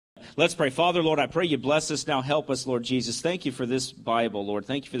Let's pray. Father, Lord, I pray you bless us now. Help us, Lord Jesus. Thank you for this Bible, Lord.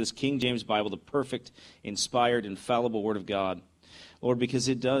 Thank you for this King James Bible, the perfect, inspired, infallible Word of God. Lord, because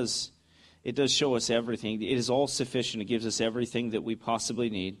it does show us everything. It is all sufficient. It gives us everything that we possibly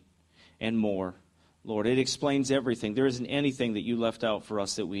need and more. Lord, it explains everything. There isn't anything that you left out for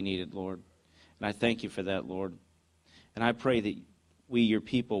us that we needed, Lord. And I thank you for that, Lord. And I pray that we, your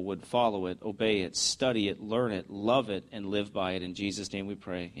people, would follow it, obey it, study it, learn it, love it, and live by it. In Jesus' name we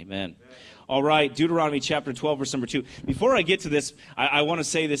pray. Amen. All right, Deuteronomy chapter 12, verse number 2. Before I get to this, I want to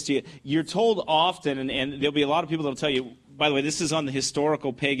say this to you. You're told often, and there'll be a lot of people that will tell you, by the way, this is on the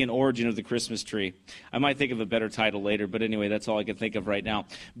historical pagan origin of the Christmas tree. I might think of a better title later, but anyway, that's all I can think of right now.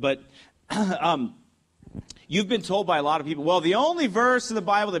 But you've been told by a lot of people, well, the only verse in the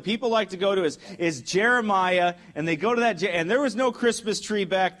Bible that people like to go to is Jeremiah, and they go to that, and there was no Christmas tree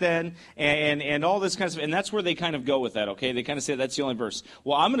back then, and all this kind of stuff, and that's where they kind of go with that, okay? They kind of say that's the only verse.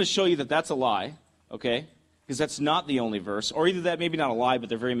 Well, I'm going to show you that that's a lie, okay? Because that's not the only verse, or either that, maybe not a lie, but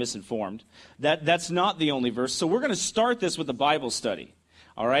they're very misinformed. That's not the only verse. So we're going to start this with a Bible study.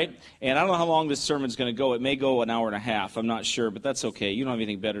 All right? And I don't know how long this sermon's going to go. It may go an hour and a half. I'm not sure, but that's okay. You don't have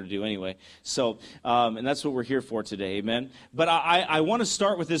anything better to do anyway. So, and that's what we're here for today. Amen? But I want to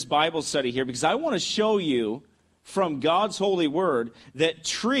start with this Bible study here because I want to show you from God's holy word that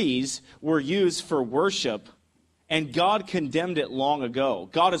trees were used for worship, and God condemned it long ago.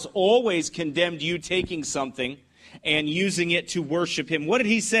 God has always condemned you taking something and using it to worship him. What did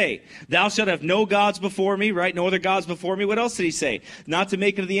he say? Thou shalt have no gods before me, right? No other gods before me. What else did he say? Not to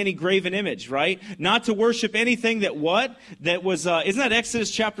make unto thee any graven image, right? Not to worship anything that what? That was, isn't that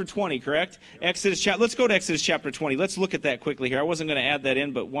Exodus chapter 20, correct? Let's go to Exodus chapter 20. Let's look at that quickly here. I wasn't going to add that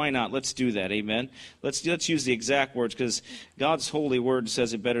in, but why not? Let's do that, amen? Let's use the exact words because God's holy word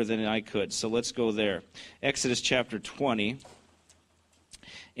says it better than I could. So let's go there. Exodus chapter 20.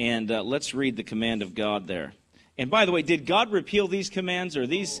 And let's read the command of God there. And by the way, did God repeal these commands? Are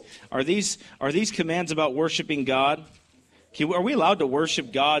these commands about worshiping God? Are we allowed to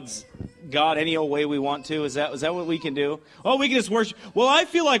worship God any old way we want to? Is that what we can do? Oh, we can just worship. Well, I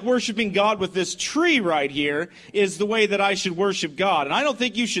feel like worshiping God with this tree right here is the way that I should worship God. And I don't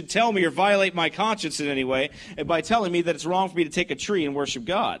think you should tell me or violate my conscience in any way by telling me that it's wrong for me to take a tree and worship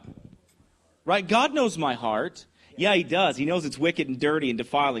God. Right? God knows my heart. Yeah, he does. He knows it's wicked and dirty and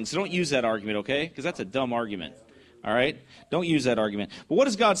defiling. So don't use that argument, okay? Because that's a dumb argument. All right? Don't use that argument. But what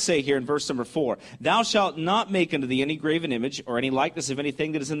does God say here in verse number 4? Thou shalt not make unto thee any graven image or any likeness of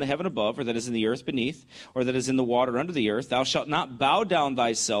anything that is in the heaven above or that is in the earth beneath or that is in the water under the earth. Thou shalt not bow down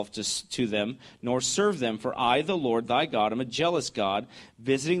thyself to them nor serve them. For I, the Lord thy God, am a jealous God,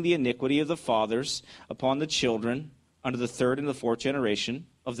 visiting the iniquity of the fathers upon the children unto the third and the fourth generation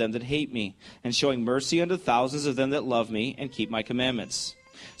of them that hate me, and showing mercy unto thousands of them that love me and keep my commandments.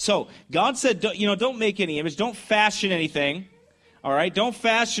 So God said, don't make any image, don't fashion anything, all right? Don't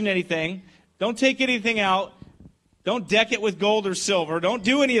fashion anything, don't take anything out, don't deck it with gold or silver, don't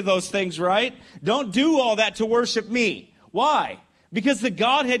do any of those things, right? Don't do all that to worship me. Why? Because the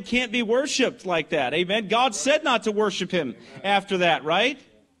Godhead can't be worshipped like that, amen? God said not to worship him after that, right?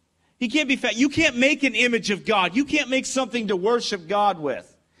 He can't be fat. You can't make an image of God. You can't make something to worship God with.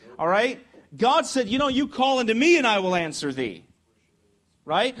 All right? God said, you call unto me and I will answer thee.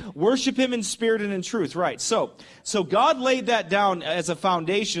 Right? Worship him in spirit and in truth. Right. So God laid that down as a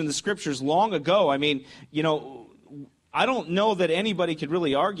foundation in the scriptures long ago. I mean, I don't know that anybody could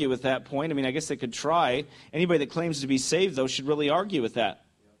really argue with that point. I mean, I guess they could try. Anybody that claims to be saved, though, should really argue with that.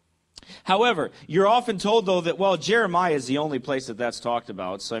 However, you're often told, though, that, well, Jeremiah is the only place that that's talked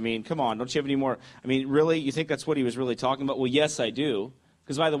about. So, I mean, come on, don't you have any more? I mean, really? You think that's what he was really talking about? Well, yes, I do.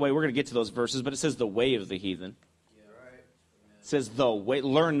 Because, by the way, we're going to get to those verses, but it says the way of the heathen. Yeah, right. It says the way,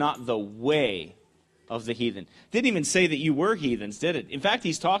 learn not the way of the heathen. Didn't even say that you were heathens, did it? In fact,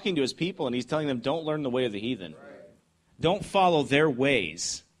 he's talking to his people, and he's telling them, don't learn the way of the heathen. Right. Don't follow their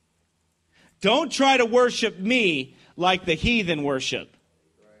ways. Don't try to worship me like the heathen worship.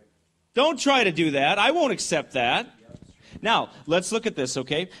 Don't try to do that. I won't accept that. Now, let's look at this,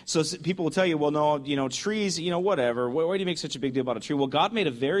 okay? So people will tell you, well, no, trees, whatever. Why do you make such a big deal about a tree? Well, God made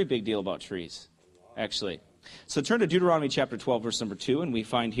a very big deal about trees, actually. So turn to Deuteronomy chapter 12, verse number 2, and we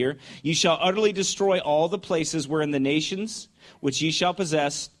find here, ye shall utterly destroy all the places wherein the nations which ye shall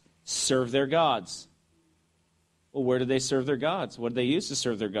possess serve their gods. Well, where did they serve their gods? What did they use to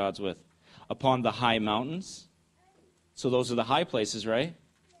serve their gods with? Upon the high mountains. So those are the high places, right?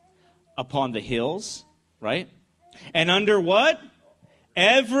 Upon the hills, right? And under what?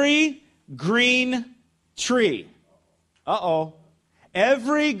 Every green tree. Uh-oh.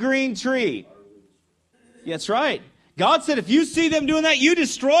 Every green tree. That's right. God said, if you see them doing that, you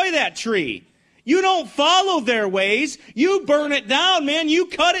destroy that tree. You don't follow their ways. You burn it down, man. You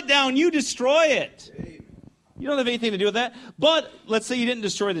cut it down. You destroy it. You don't have anything to do with that. But let's say you didn't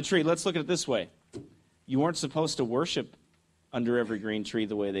destroy the tree. Let's look at it this way. You weren't supposed to worship under every green tree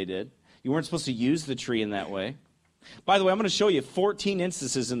the way they did. You weren't supposed to use the tree in that way. By the way, I'm going to show you 14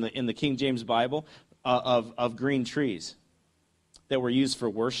 instances in the King James Bible of green trees that were used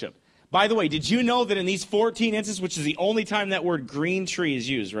for worship. By the way, did you know that in these 14 instances, which is the only time that word green tree is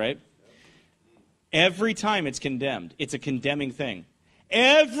used, right? Every time it's condemned. It's a condemning thing.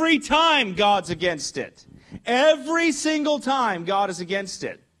 Every time God's against it. Every single time God is against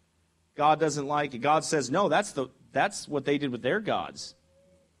it. God doesn't like it. God says, no, that's what they did with their gods.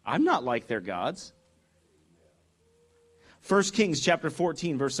 I'm not like their gods. 1 Kings chapter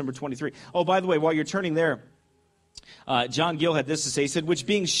 14, verse number 23. Oh, by the way, while you're turning there, John Gill had this to say. He said, which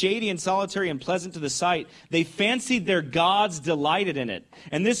being shady and solitary and pleasant to the sight, they fancied their gods delighted in it.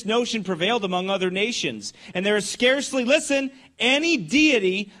 And this notion prevailed among other nations. And there is scarcely, listen, any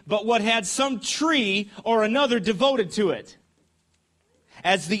deity but what had some tree or another devoted to it.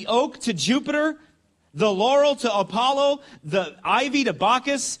 As the oak to Jupiter, the laurel to Apollo, the ivy to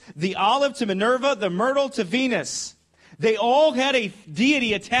Bacchus, the olive to Minerva, the myrtle to Venus. They all had a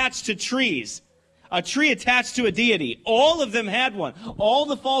deity attached to trees. A tree attached to a deity. All of them had one. All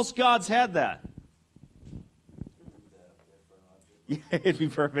the false gods had that. Yeah, it'd be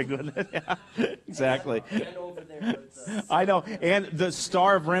perfect, wouldn't it? Yeah, exactly. I know. And the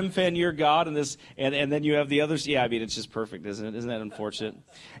star of Remphan, your God, and this, and then you have the others. Yeah, I mean, it's just perfect, isn't it? Isn't that unfortunate?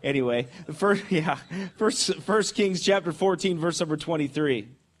 Anyway, First Kings chapter 14, verse number 23.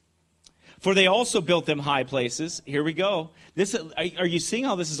 For they also built them high places. Here we go. Are you seeing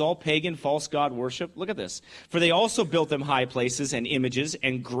how this is all pagan, false god worship? Look at this. For they also built them high places and images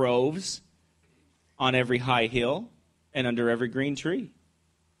and groves on every high hill and under every green tree.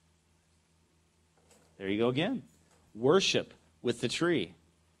 There you go again. Worship with the tree.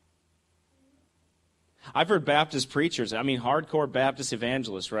 I've heard Baptist preachers, hardcore Baptist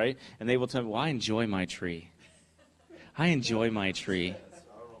evangelists, right? And they will tell me, well, I enjoy my tree. I enjoy my tree.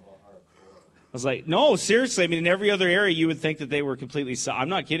 I was like, no, seriously. In every other area, you would think that they were completely. I'm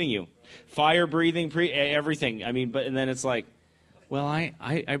not kidding you. Fire breathing, everything. But and then it's like, well, I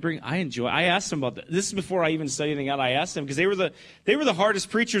enjoy. I asked them about that. This is before I even studied anything out. I asked them because they were the hardest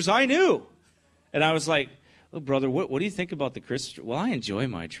preachers I knew, and I was like, oh, brother, what do you think about the Christian? Well, I enjoy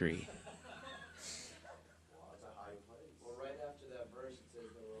my tree.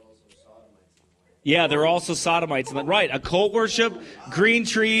 Yeah, there are also sodomites. Right, occult worship, green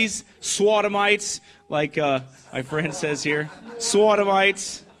trees, sodomites, like my friend says here.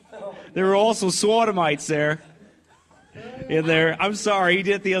 Sodomites. There were also sodomites there. In there. I'm sorry, he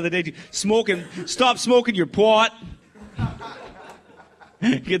did it the other day. Stop smoking your pot.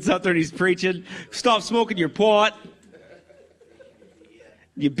 Gets out there and he's preaching. Stop smoking your pot.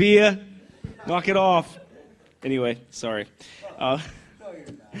 Your beer. Knock it off. Anyway, sorry.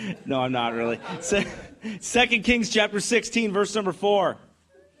 No, I'm not really. 2 Kings chapter 16, verse number 4.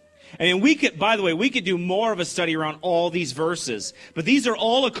 We could do more of a study around all these verses. But these are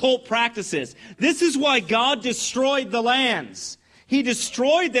all occult practices. This is why God destroyed the lands. He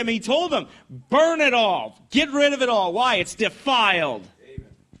destroyed them. He told them, burn it all. Get rid of it all. Why? It's defiled.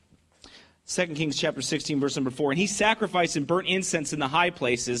 2 Kings chapter 16, verse number 4. And he sacrificed and burnt incense in the high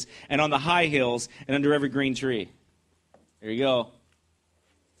places and on the high hills and under every green tree. There you go.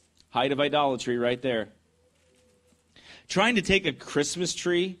 Height of idolatry right there. Trying to take a Christmas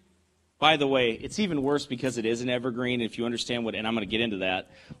tree, by the way, it's even worse because it is an evergreen. If you understand and I'm going to get into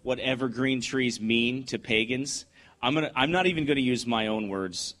that, what evergreen trees mean to pagans. I'm not even going to use my own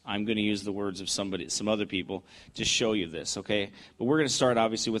words. I'm going to use the words of some other people to show you this, okay? But we're going to start,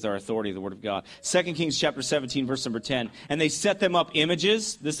 obviously, with our authority, the Word of God. 2 Kings chapter 17, verse number 10. And they set them up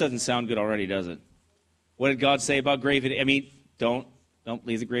images. This doesn't sound good already, does it? What did God say about graven? Don't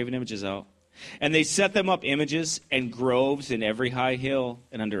leave the graven images out. And they set them up images and groves in every high hill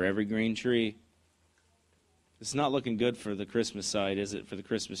and under every green tree. It's not looking good for the Christmas side, is it, for the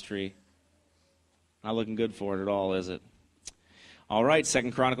Christmas tree? Not looking good for it at all, is it? All right,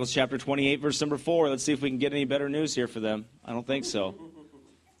 2 Chronicles chapter 28, verse number 4. Let's see if we can get any better news here for them. I don't think so.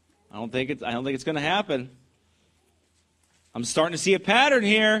 I don't think it's going to happen. I'm starting to see a pattern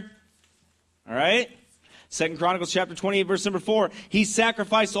here. All right? 2 Chronicles chapter 28, verse number 4. He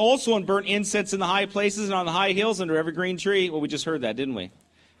sacrificed also and burnt incense in the high places and on the high hills under every green tree. Well, we just heard that, didn't we?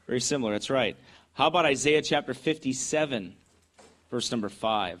 Very similar, that's right. How about Isaiah chapter 57, verse number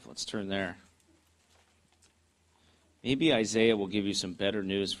 5? Let's turn there. Maybe Isaiah will give you some better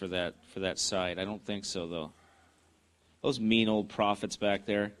news for that side. I don't think so, though. Those mean old prophets back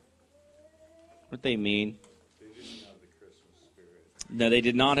there. Weren't they mean? They didn't have the Christmas spirit. No, they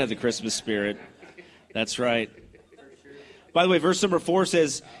did not have the Christmas spirit. That's right. By the way, verse number 4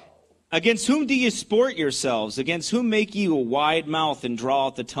 says, against whom do you sport yourselves? Against whom make you a wide mouth and draw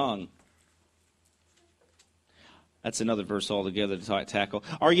out the tongue? That's another verse altogether to tackle.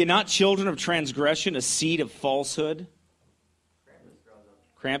 Are you not children of transgression, a seed of falsehood?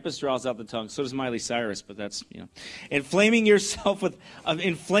 Krampus draws out the tongue. So does Miley Cyrus, but that's, inflaming yourselves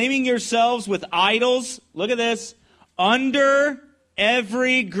with idols. Look at this. Under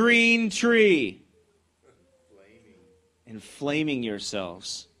every green tree. Inflaming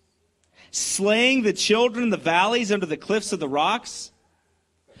yourselves. Slaying the children in the valleys under the cliffs of the rocks.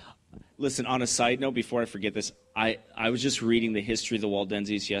 Listen, on a side note, before I forget this, I was just reading the history of the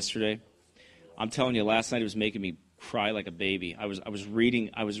Waldenses yesterday. I'm telling you, last night it was making me cry like a baby. I was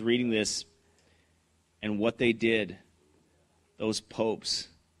reading this, and what they did, those popes,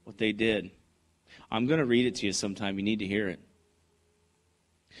 what they did. I'm going to read it to you sometime. You need to hear it.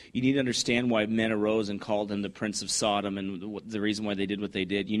 You need to understand why men arose and called him the Prince of Sodom, and the reason why they did what they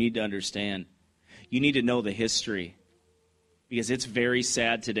did. You need to understand. You need to know the history. Because it's very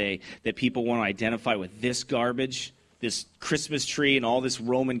sad today that people want to identify with this garbage, this Christmas tree and all this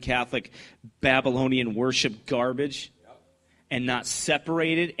Roman Catholic Babylonian worship garbage, and not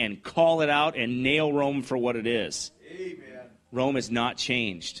separate it and call it out and nail Rome for what it is. Amen. Rome has not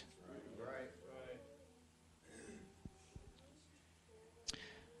changed. Right.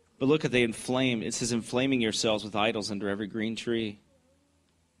 But look at it says inflaming yourselves with idols under every green tree.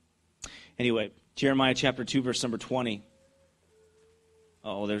 Anyway, Jeremiah chapter 2, verse number 20.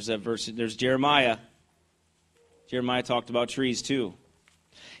 Oh, there's that verse. There's Jeremiah. Jeremiah talked about trees too.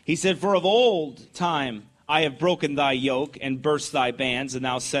 He said, for of old time I have broken thy yoke and burst thy bands, and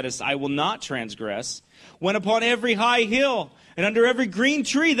thou saidest, I will not transgress. When upon every high hill and under every green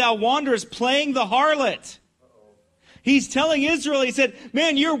tree thou wanderest, playing the harlot. He's telling Israel, he said,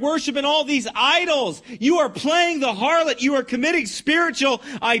 man, you're worshiping all these idols. You are playing the harlot. You are committing spiritual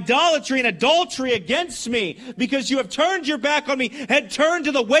idolatry and adultery against me because you have turned your back on me, had turned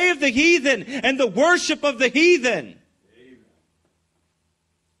to the way of the heathen and the worship of the heathen. Amen.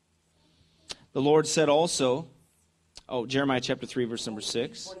 The Lord said also, Jeremiah chapter 3, verse number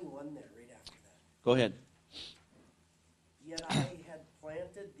 6. 21 there, right after that. Go ahead. Yet I had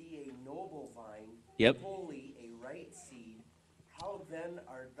planted thee a noble vine, Yep. holy, a right seed. How then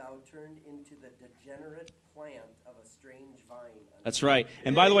art thou turned into the degenerate plant of a strange vine? That's right.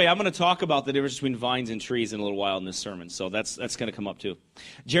 And by the way, I'm going to talk about the difference between vines and trees in a little while in this sermon. So that's going to come up too.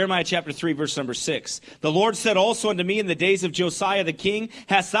 Jeremiah chapter 3, verse number 6. The Lord said also unto me in the days of Josiah the king,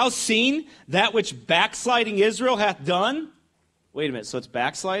 hast thou seen that which backsliding Israel hath done? Wait a minute, so it's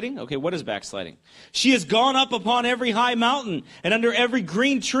backsliding? Okay, what is backsliding? She has gone up upon every high mountain and under every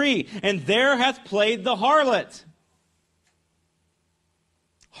green tree, and there hath played the harlot.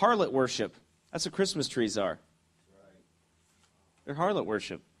 Harlot worship. That's what Christmas trees are. They're harlot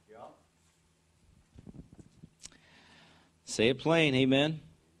worship. Say it plain, amen.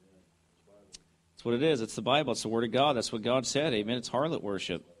 That's what it is. It's the Bible. It's the Word of God. That's what God said, amen. It's harlot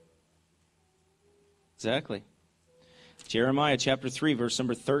worship. Exactly. Jeremiah chapter 3, verse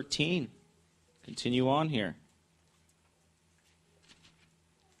number 13. Continue on here.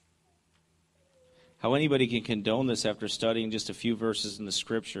 How anybody can condone this after studying just a few verses in the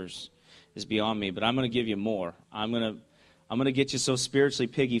Scriptures is beyond me, but I'm going to give you more. I'm going to get you so spiritually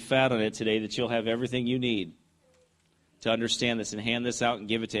piggy fat on it today that you'll have everything you need to understand this and hand this out and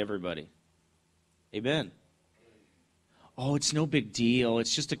give it to everybody. Amen. Oh, it's no big deal.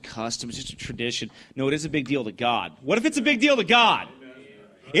 It's just a custom. It's just a tradition. No, it is a big deal to God. What if it's a big deal to God?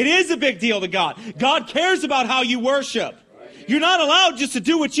 It is a big deal to God. God cares about how you worship. You're not allowed just to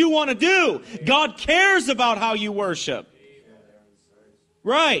do what you want to do. God cares about how you worship.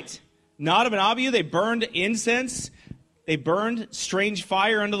 Right. Nadab and Abihu, they burned incense. They burned strange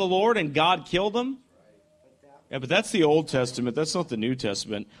fire unto the Lord, and God killed them. Yeah, but that's the Old Testament. That's not the New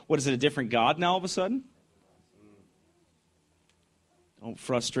Testament. What, is it a different God now all of a sudden? Don't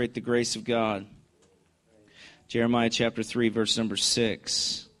frustrate the grace of God. Jeremiah chapter 3, verse number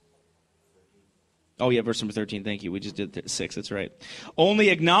 6. Oh, yeah, verse number 13. Thank you. We just did 6. That's right. Only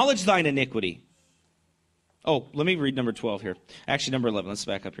acknowledge thine iniquity. Oh, let me read number 12 here. Actually, number 11. Let's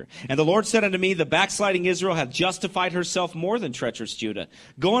back up here. And the Lord said unto me, the backsliding Israel hath justified herself more than treacherous Judah.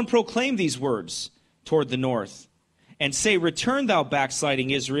 Go and proclaim these words toward the north. And say, return thou backsliding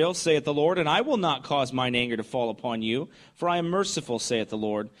Israel, saith the Lord, and I will not cause mine anger to fall upon you, for I am merciful, saith the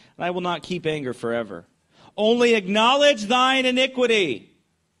Lord, and I will not keep anger forever. Only acknowledge thine iniquity.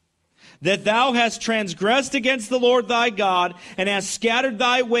 that thou hast transgressed against the Lord thy God, and hast scattered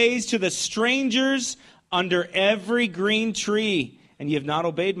thy ways to the strangers under every green tree, and ye have not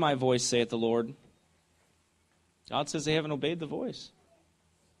obeyed my voice, saith the Lord. God says they haven't obeyed the voice.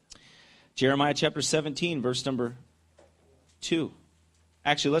 Jeremiah chapter 17, verse number 2.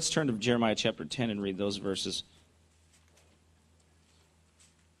 Actually, let's turn to Jeremiah chapter 10 and read those verses,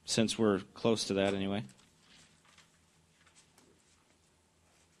 since we're close to that anyway.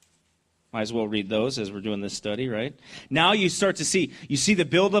 Might as well read those as we're doing this study, right? Now you start to see, you see the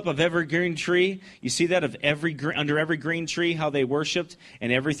buildup of every green tree. You see that of under every green tree, how they worshipped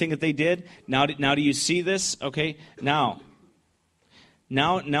and everything that they did. Now do you see this? Okay, now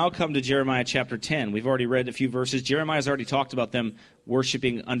come to Jeremiah chapter 10. We've already read a few verses. Jeremiah's already talked about them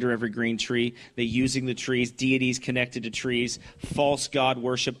worshiping under every green tree. They using the trees, deities connected to trees, false god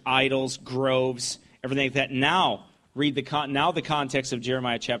worship, idols, groves, everything like that. Now, read the context of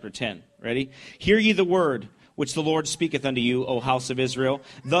Jeremiah chapter 10. Ready? Hear ye the word which the Lord speaketh unto you, O house of Israel.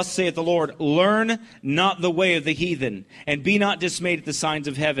 Thus saith the Lord, learn not the way of the heathen, and be not dismayed at the signs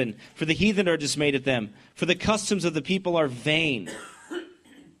of heaven, for the heathen are dismayed at them, for the customs of the people are vain.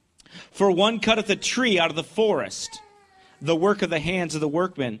 For one cutteth a tree out of the forest, the work of the hands of the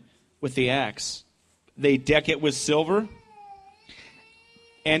workmen with the axe. They deck it with silver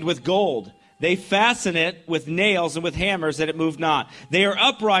and with gold. They fasten it with nails and with hammers that it move not. They are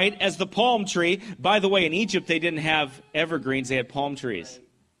upright as the palm tree. By the way, in Egypt they didn't have evergreens, they had palm trees.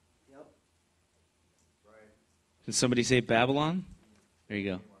 Yep. Can somebody say Babylon? There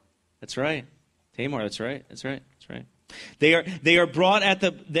you go. That's right. Tamar, that's right. That's right. That's right. They are brought at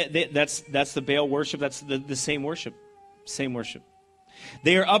that's the Baal worship. That's the same worship. Same worship.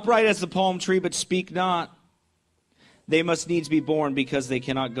 They are upright as the palm tree, but speak not. They must needs be born because they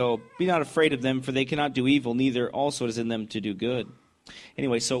cannot go. Be not afraid of them, for they cannot do evil, neither also is in them to do good.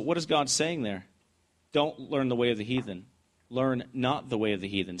 Anyway, so what is God saying there? Don't learn the way of the heathen. Learn not the way of the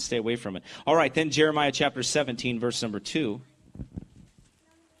heathen. Stay away from it. All right, then Jeremiah chapter 17, verse number 2.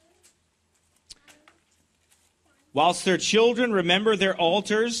 Whilst their children remember their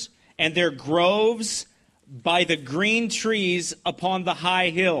altars and their groves by the green trees upon the high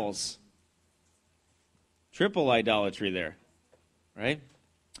hills. Triple idolatry there, right?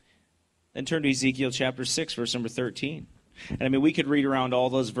 Then turn to Ezekiel chapter 6, verse number 13. And I mean, we could read around all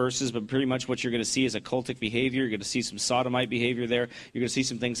those verses, but pretty much what you're going to see is a cultic behavior. You're going to see some sodomite behavior there. You're going to see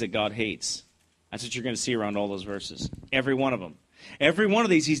some things that God hates. That's what you're going to see around all those verses. Every one of them. Every one of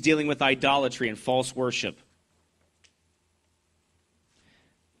these, he's dealing with idolatry and false worship.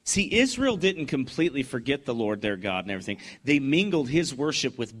 See, Israel didn't completely forget the Lord their God and everything. They mingled his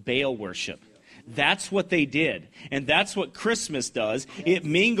worship with Baal worship. That's what they did. And that's what Christmas does. It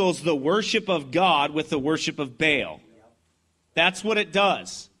mingles the worship of God with the worship of Baal. That's what it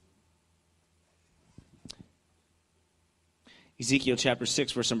does. Ezekiel chapter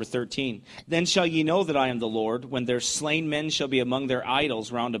 6, verse number 13. Then shall ye know that I am the Lord, when their slain men shall be among their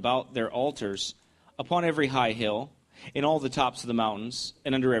idols round about their altars, upon every high hill, in all the tops of the mountains,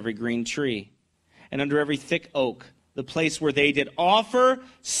 and under every green tree, and under every thick oak, the place where they did offer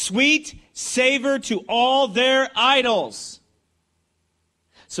sweet savor to all their idols.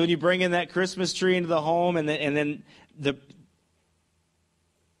 So when you bring in that Christmas tree into the home, and then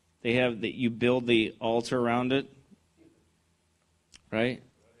you build the altar around it, right?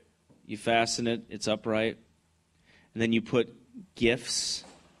 You fasten it, it's upright, and then you put gifts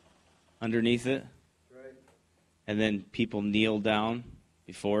underneath it, and then people kneel down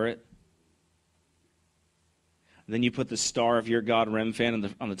before it. And then you put the star of your God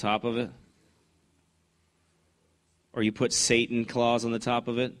Remphan on the top of it. Or you put Satan claws on the top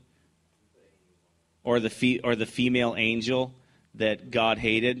of it. Or the female angel that God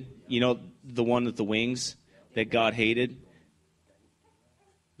hated. You know, the one with the wings that God hated.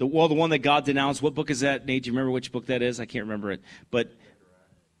 The one that God denounced. What book is that, Nate? Do you remember which book that is? I can't remember it. But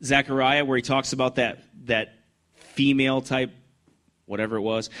Zechariah, where he talks about that female type, whatever it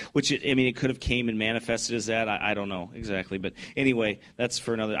was, which, it could have came and manifested as that. I don't know exactly. But anyway, that's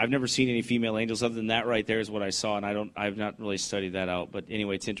for another. I've never seen any female angels. Other than that right there is what I saw, and I've not really studied that out. But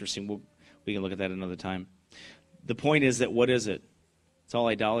anyway, it's interesting. We can look at that another time. The point is that what is it? It's all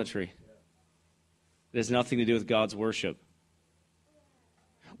idolatry. It has nothing to do with God's worship.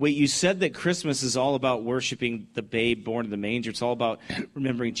 Wait, you said that Christmas is all about worshiping the babe born in the manger. It's all about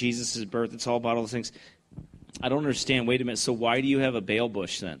remembering Jesus' birth. It's all about all those things. I don't understand. Wait a minute. So why do you have a Baal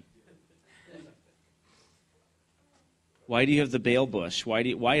bush then? Why do you have the Baal bush? Why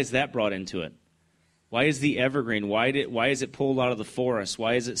is that brought into it? Why is the evergreen? Why is it pulled out of the forest?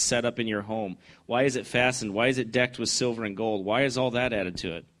 Why is it set up in your home? Why is it fastened? Why is it decked with silver and gold? Why is all that added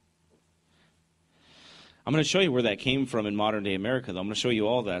to it? I'm going to show you where that came from in modern-day America, though. I'm going to show you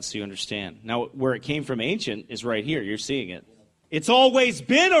all that so you understand. Now, where it came from ancient is right here. You're seeing it. It's always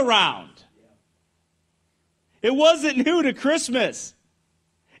been around. It wasn't new to Christmas.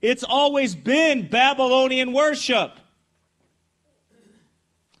 It's always been Babylonian worship.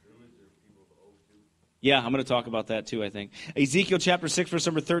 Yeah, I'm going to talk about that too, I think. Ezekiel chapter 6, verse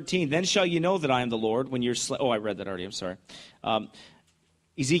number 13. Then shall you know that I am the Lord when you're... I read that already. I'm sorry.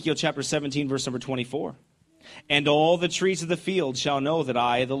 Ezekiel chapter 17, verse number 24. And all the trees of the field shall know that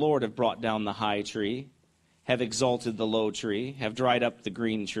I, the Lord, have brought down the high tree, have exalted the low tree, have dried up the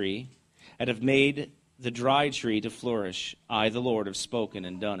green tree, and have made the dry tree to flourish. I, the Lord, have spoken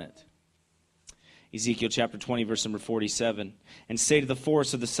and done it. Ezekiel chapter 20, verse number 47. And say to the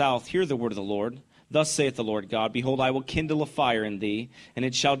forests of the south, hear the word of the Lord. Thus saith the Lord God, behold, I will kindle a fire in thee, and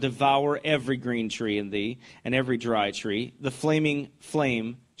it shall devour every green tree in thee, and every dry tree. The flaming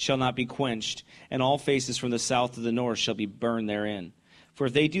flame shall not be quenched, and all faces from the south to the north shall be burned therein. For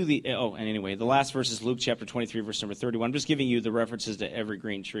if they do the... and anyway, the last verse is Luke chapter 23, verse number 31. I'm just giving you the references to every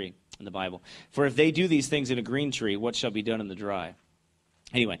green tree in the Bible. For if they do these things in a green tree, what shall be done in the dry?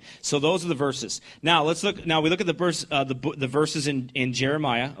 Anyway, so those are the verses. Now let's look. Now we look at the verses in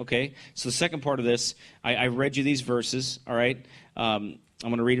Jeremiah. Okay, so the second part of this, I read you these verses. All right, I'm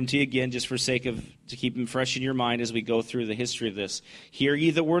going to read them to you again, just for sake of to keep them fresh in your mind as we go through the history of this. Hear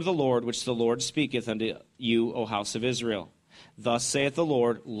ye the word of the Lord, which the Lord speaketh unto you, O house of Israel. Thus saith the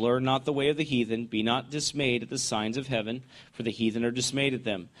Lord, learn not the way of the heathen, be not dismayed at the signs of heaven, for the heathen are dismayed at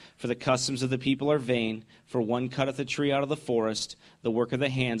them. For the customs of the people are vain, for one cutteth a tree out of the forest, the work of the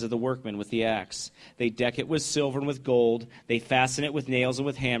hands of the workmen with the axe. They deck it with silver and with gold, they fasten it with nails and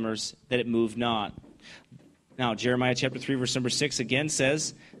with hammers, that it move not. Now, Jeremiah chapter 3, verse number 6 again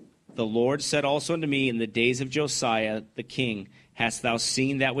says, the Lord said also unto me in the days of Josiah the king, hast thou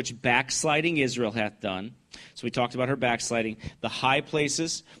seen that which backsliding Israel hath done? So we talked about her backsliding. The high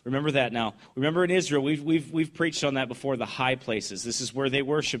places, remember that now. Remember in Israel, we've preached on that before, the high places. This is where they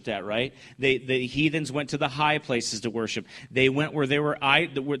worshipped at, right? The heathens went to the high places to worship. They went where they were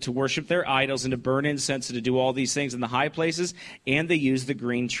to worship their idols and to burn incense and to do all these things in the high places, and they used the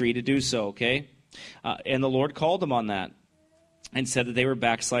green tree to do so, okay? And the Lord called them on that and said that they were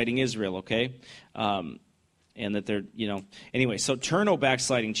backsliding Israel, okay? And that they're, anyway, so turn, O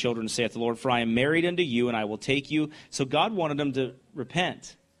backsliding children, saith the Lord, for I am married unto you, and I will take you. So God wanted them to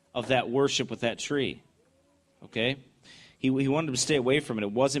repent of that worship with that tree, okay? He wanted them to stay away from it.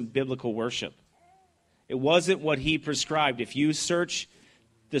 It wasn't biblical worship. It wasn't what he prescribed. If you search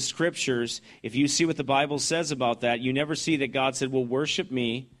the scriptures, if you see what the Bible says about that, you never see that God said, well, worship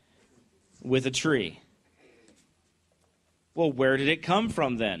me with a tree. Well, where did it come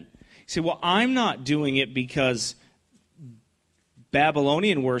from then? You say, well, I'm not doing it because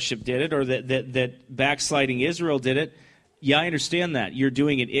Babylonian worship did it or that backsliding Israel did it. Yeah, I understand that. You're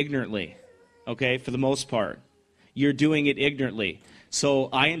doing it ignorantly, okay, for the most part. You're doing it ignorantly. So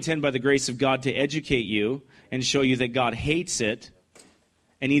I intend by the grace of God to educate you and show you that God hates it,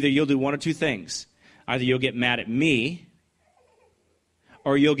 and either you'll do one or two things. Either you'll get mad at me,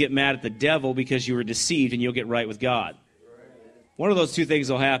 or you'll get mad at the devil because you were deceived and you'll get right with God. One of those two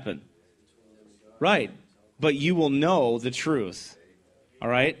things will happen. Right. But you will know the truth. All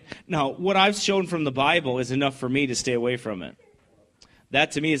right? Now, what I've shown from the Bible is enough for me to stay away from it.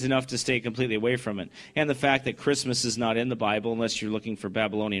 That, to me, is enough to stay completely away from it. And the fact that Christmas is not in the Bible, unless you're looking for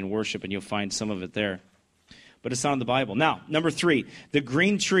Babylonian worship, and you'll find some of it there. But it's not in the Bible. Now, number 3, the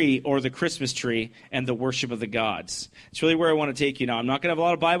green tree or the Christmas tree and the worship of the gods. It's really where I want to take you now. I'm not going to have a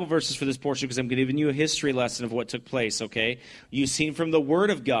lot of Bible verses for this portion because I'm giving you a history lesson of what took place, okay? You've seen from the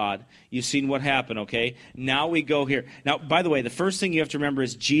Word of God, you've seen what happened, okay? Now we go here. Now, by the way, the first thing you have to remember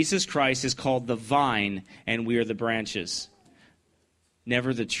is Jesus Christ is called the vine and we are the branches.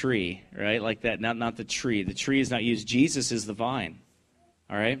 Never the tree, right? Like that, not the tree. The tree is not used. Jesus is the vine,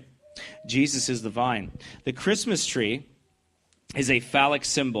 all right? Jesus is the vine. The Christmas tree is a phallic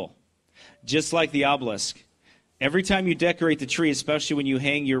symbol, just like the obelisk. Every time you decorate the tree, especially when you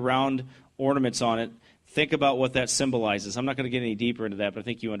hang your round ornaments on it, think about what that symbolizes. I'm not going to get any deeper into that, but I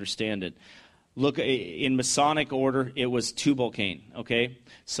think you understand it. Look, in Masonic order, it was tubal cane, okay?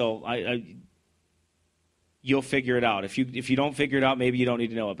 So you'll figure it out. If you don't figure it out, maybe you don't need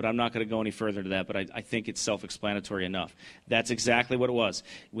to know it, but I'm not going to go any further to that, but I think it's self-explanatory enough. That's exactly what it was.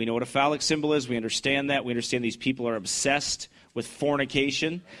 We know what a phallic symbol is. We understand that. We understand these people are obsessed with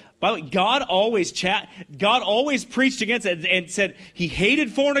fornication. By the way, God always preached against it and said he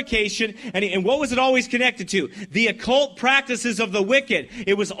hated fornication, and what was it always connected to? The occult practices of the wicked.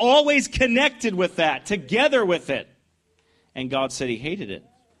 It was always connected with that, together with it. And God said he hated it.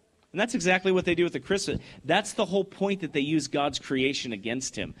 And that's exactly what they do with the Christmas. That's the whole point, that they use God's creation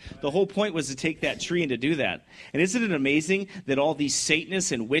against him. The whole point was to take that tree and to do that. And isn't it amazing that all these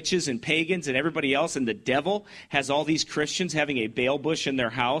Satanists and witches and pagans and everybody else and the devil has all these Christians having a Baal bush in their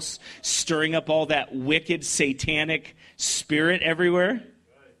house, stirring up all that wicked satanic spirit everywhere?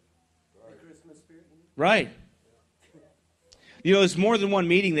 The Christmas spirit? Right. You know, there's more than one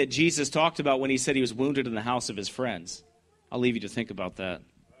meeting that Jesus talked about when he said he was wounded in the house of his friends. I'll leave you to think about that.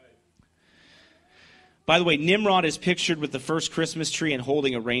 By the way, Nimrod is pictured with the first Christmas tree and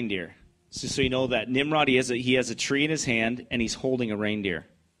holding a reindeer. So you know that Nimrod, he has a tree in his hand, and he's holding a reindeer.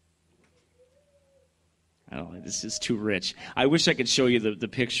 I don't know, this is too rich. I wish I could show you the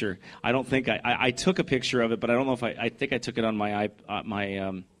picture. I don't think I took a picture of it, but I don't know if I think I took it on my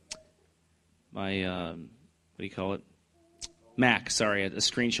what do you call it? Mac, sorry, a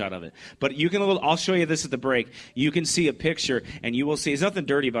screenshot of it. But you can, I'll show you this at the break. You can see a picture, and you will see, there's nothing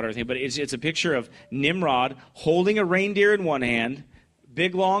dirty about everything, but it's a picture of Nimrod holding a reindeer in one hand,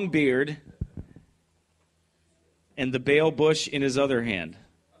 big long beard, and the Baal bush in his other hand.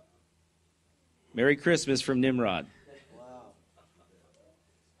 Merry Christmas from Nimrod. Wow.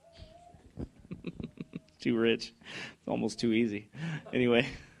 Too rich. It's almost too easy. Anyway.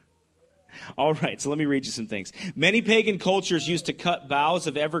 All right, so let me read you some things. Many pagan cultures used to cut boughs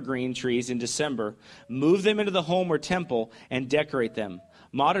of evergreen trees in December, move them into the home or temple, and decorate them.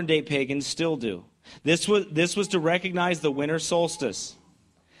 Modern-day pagans still do. This was to recognize the winter solstice,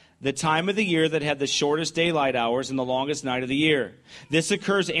 the time of the year that had the shortest daylight hours and the longest night of the year. This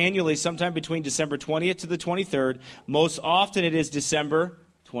occurs annually sometime between December 20th to the 23rd. Most often it is December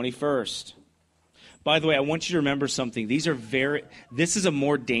 21st. By the way, I want you to remember something. This is a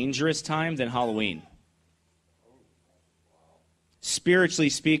more dangerous time than Halloween. Spiritually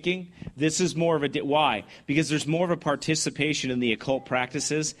speaking, this is more of why? Because there's more of a participation in the occult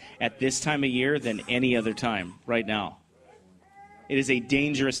practices at this time of year than any other time right now. It is a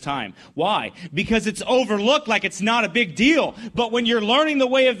dangerous time. Why? Because it's overlooked like it's not a big deal. But when you're learning the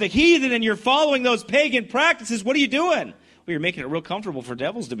way of the heathen and you're following those pagan practices, what are you doing? Well, you're making it real comfortable for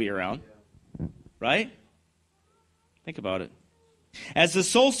devils to be around. Right? Think about it. As the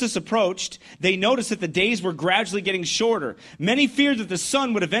solstice approached, they noticed that the days were gradually getting shorter. Many feared that the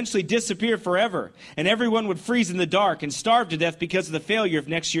sun would eventually disappear forever, and everyone would freeze in the dark and starve to death because of the failure of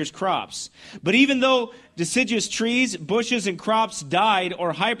next year's crops. But even though deciduous trees, bushes, and crops died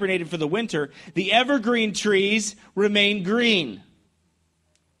or hibernated for the winter, the evergreen trees remained green.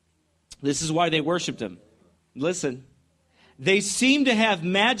 This is why they worshipped him. Listen. They seem to have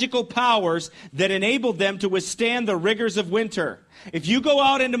magical powers that enabled them to withstand the rigors of winter. If you go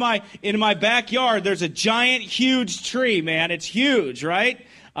out into my backyard, there's a giant, huge tree, man. It's huge, right?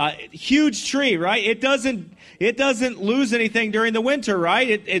 Huge tree, right? It doesn't lose anything during the winter,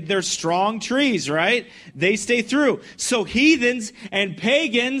 right? They're strong trees, right? They stay through. So heathens and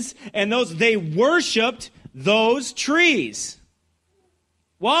pagans and they worshipped those trees.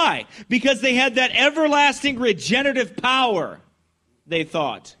 Why? Because they had that everlasting regenerative power, they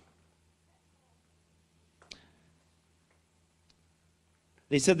thought.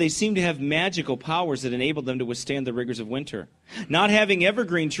 They said they seemed to have magical powers that enabled them to withstand the rigors of winter. Not having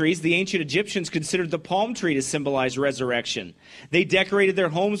evergreen trees, the ancient Egyptians considered the palm tree to symbolize resurrection. They decorated their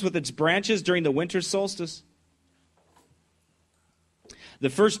homes with its branches during the winter solstice. The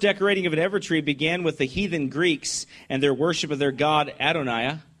first decorating of an evergreen tree began with the heathen Greeks and their worship of their god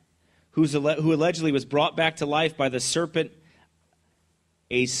Adonai, who allegedly was brought back to life by the serpent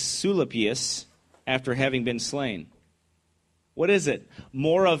Asclepius after having been slain. What is it?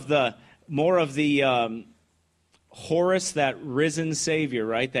 More of the Horus, that risen Savior,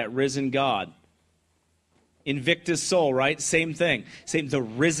 right? That risen God. Invictus Soul, right? Same thing. The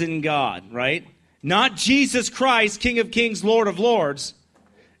risen God, right? Not Jesus Christ, King of Kings, Lord of Lords.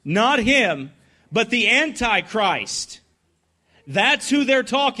 Not him, but the Antichrist. That's who they're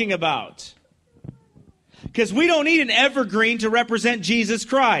talking about. Because we don't need an evergreen to represent Jesus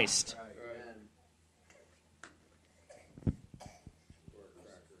Christ.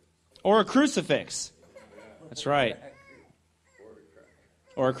 Or a crucifix. That's right.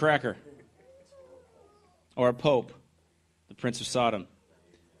 Or a cracker. Or a pope. The Prince of Sodom.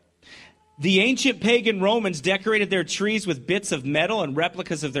 The ancient pagan Romans decorated their trees with bits of metal and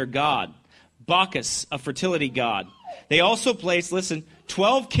replicas of their god, Bacchus, a fertility god. They also placed,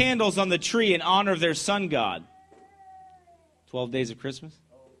 12 candles on the tree in honor of their sun god. 12 days of Christmas?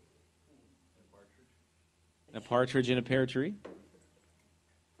 A partridge in a pear tree?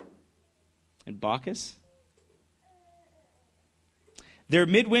 And Bacchus? Their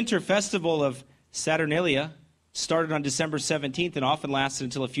midwinter festival of Saturnalia Started on December 17th and often lasted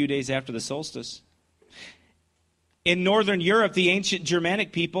until a few days after the solstice. In Northern Europe, the ancient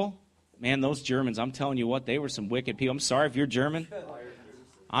Germanic people, man, those Germans, I'm telling you what, they were some wicked people. I'm sorry if you're German.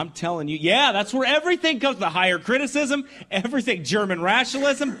 I'm telling you, yeah, that's where everything comes, the higher criticism, everything, German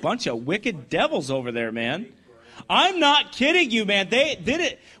rationalism, bunch of wicked devils over there, man. I'm not kidding you, man. They did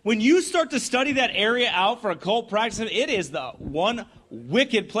it. When you start to study that area out for occult practice, it is the one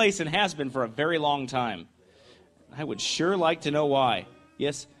wicked place and has been for a very long time. I would sure like to know why.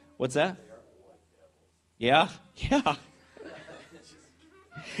 Yes? What's that? Yeah? Yeah.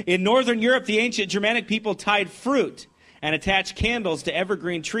 In Northern Europe, the ancient Germanic people tied fruit and attached candles to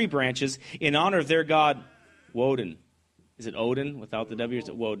evergreen tree branches in honor of their god, Woden. Is it Odin without the W? Is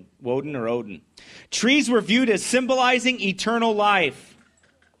it Woden or Odin? Trees were viewed as symbolizing eternal life.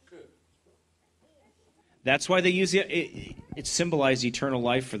 That's why they use it. It symbolized eternal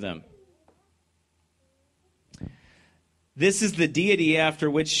life for them. This is the deity after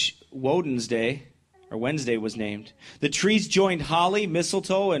which Woden's Day, or Wednesday, was named. The trees joined holly,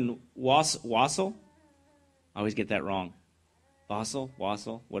 mistletoe, and wassail. I always get that wrong.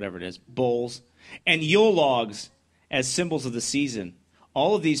 Wassail, whatever it is. Bowls. And Yule logs as symbols of the season.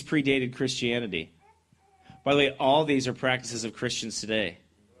 All of these predated Christianity. By the way, all these are practices of Christians today.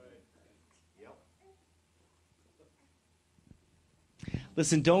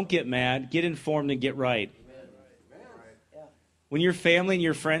 Listen, don't get mad. Get informed and get right. When your family and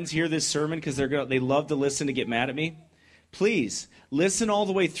your friends hear this sermon because they love to listen to get mad at me, please listen all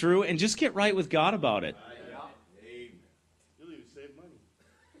the way through and just get right with God about it. You'll even save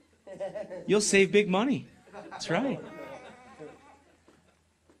money. You'll save big money. That's right.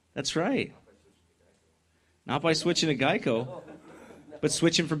 That's right. Not by switching to Geico, but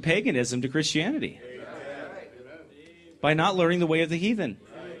switching from paganism to Christianity. By not learning the way of the heathen.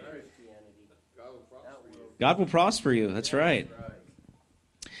 God will prosper you. That's right.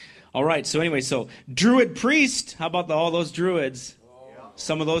 All right, so anyway, so Druid priest, how about all those Druids?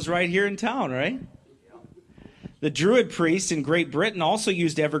 Some of those right here in town, right? The Druid priests in Great Britain also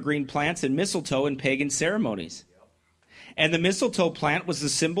used evergreen plants and mistletoe in pagan ceremonies. And the mistletoe plant was the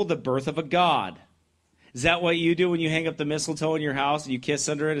symbol of the birth of a god. Is that what you do when you hang up the mistletoe in your house and you kiss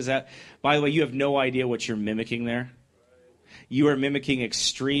under it? Is that, by the way, you have no idea what you're mimicking there. You are mimicking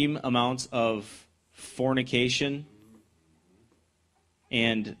extreme amounts of fornication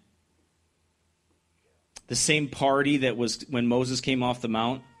and the same party that was when Moses came off the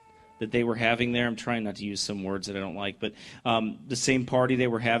mount that they were having there. I'm trying not to use some words that I don't like, but the same party they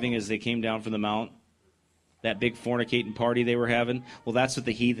were having as they came down from the mount, that big fornicating party they were having, well, that's what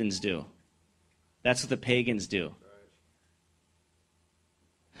the heathens do. That's what the pagans do.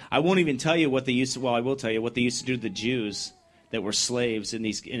 I won't even tell you what they used to, well, I will tell you what they used to do to the Jews that were slaves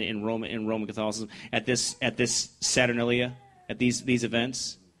in Roman Catholicism at this Saturnalia, at these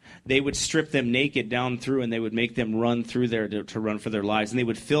events. They would strip them naked down through, and they would make them run through there to run for their lives, and they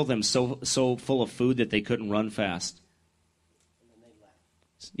would fill them so full of food that they couldn't run fast. And then they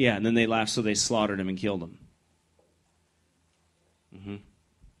laughed. Yeah, and then they laughed, so they slaughtered him and killed him.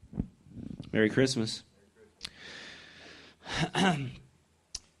 Merry Christmas.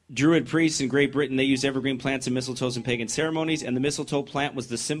 Druid priests in Great Britain, they used evergreen plants and mistletoes in pagan ceremonies, and the mistletoe plant was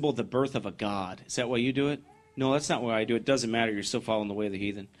the symbol of the birth of a god. Is that why you do it? No, that's not why I do it. It doesn't matter. You're still following the way of the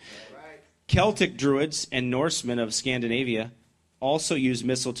heathen. Right. Celtic Druids and Norsemen of Scandinavia also used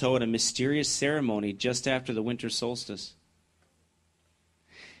mistletoe in a mysterious ceremony just after the winter solstice.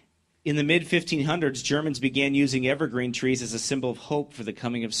 In the mid-1500s, Germans began using evergreen trees as a symbol of hope for the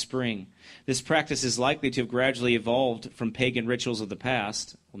coming of spring. This practice is likely to have gradually evolved from pagan rituals of the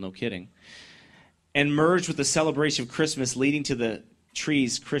past, well, no kidding, and merged with the celebration of Christmas, leading to the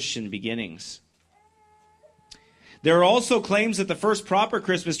tree's Christian beginnings. There are also claims that the first proper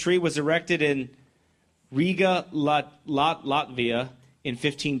Christmas tree was erected in Riga, Latvia, in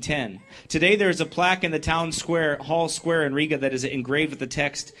 1510. Today there is a plaque in the town square, Hall Square in Riga, that is engraved with the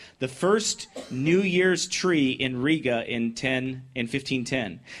text, "The first New Year's tree in Riga in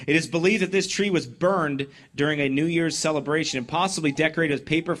 1510. It is believed that this tree was burned during a New Year's celebration and possibly decorated with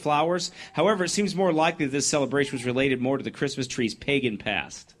paper flowers. However, it seems more likely that this celebration was related more to the Christmas tree's pagan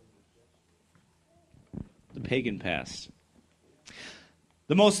past. The pagan past.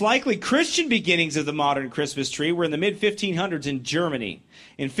 The most likely Christian beginnings of the modern Christmas tree were in the mid-1500s in Germany.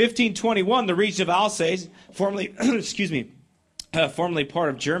 In 1521, the region of Alsace, formerly part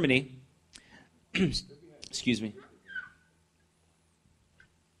of Germany,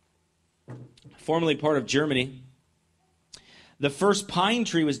 The first pine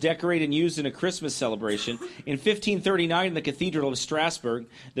tree was decorated and used in a Christmas celebration. In 1539, in the Cathedral of Strasbourg,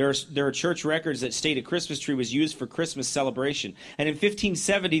 there are church records that state a Christmas tree was used for Christmas celebration. And in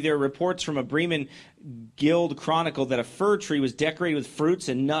 1570, there are reports from a Bremen Guild chronicle that a fir tree was decorated with fruits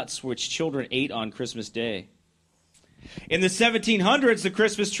and nuts which children ate on Christmas Day. In the 1700s, the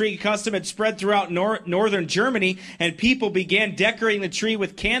Christmas tree custom had spread throughout northern Germany, and people began decorating the tree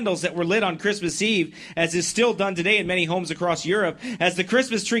with candles that were lit on Christmas Eve, as is still done today in many homes across Europe. As the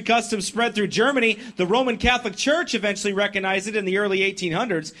Christmas tree custom spread through Germany, the Roman Catholic Church eventually recognized it in the early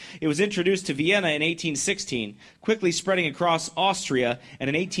 1800s. It was introduced to Vienna in 1816, quickly spreading across Austria, and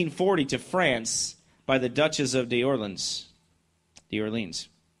in 1840 to France by the Duchess of d'Orleans.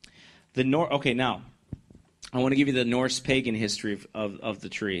 Okay, now, I want to give you the Norse pagan history of the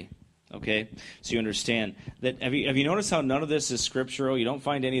tree, okay? So you understand that. Have you noticed how none of this is scriptural? You don't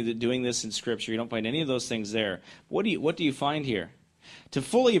find any of doing this in Scripture. You don't find any of those things there. What do you find here? To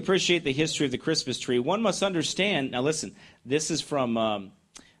fully appreciate the history of the Christmas tree, one must understand. Now listen, this is from,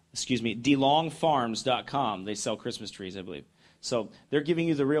 DeLongFarms.com. They sell Christmas trees, I believe. So they're giving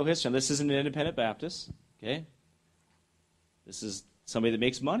you the real history. Now, this isn't an independent Baptist, okay? This is somebody that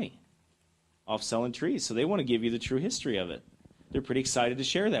makes money off selling trees. So they want to give you the true history of it. They're pretty excited to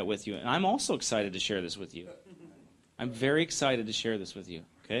share that with you. And I'm also excited to share this with you. I'm very excited to share this with you,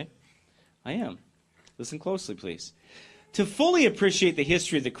 okay? I am. Listen closely, please. To fully appreciate the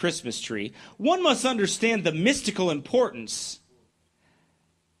history of the Christmas tree, one must understand the mystical importance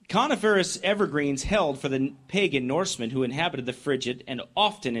coniferous evergreens held for the pagan Norsemen who inhabited the frigid and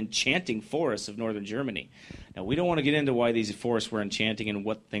often enchanting forests of northern Germany. Now, we don't want to get into why these forests were enchanting and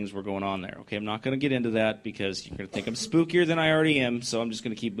what things were going on there. Okay, I'm not going to get into that because you're going to think I'm spookier than I already am, so I'm just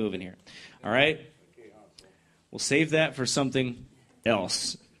going to keep moving here. All right? We'll save that for something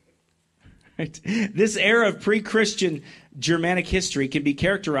else. Right? This era of pre-Christian Germanic history can be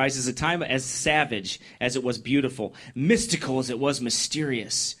characterized as a time as savage as it was beautiful, mystical as it was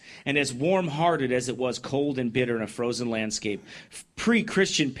mysterious, and as warm-hearted as it was cold and bitter in a frozen landscape.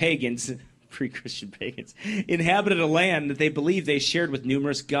 Pre-Christian pagans inhabited a land that they believed they shared with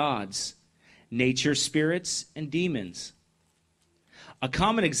numerous gods, nature spirits, and demons. A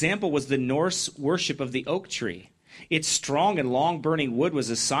common example was the Norse worship of the oak tree. Its strong and long-burning wood was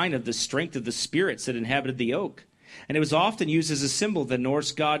a sign of the strength of the spirits that inhabited the oak, and it was often used as a symbol of the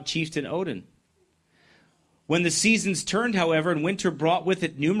Norse god chieftain Odin. When the seasons turned, however, and winter brought with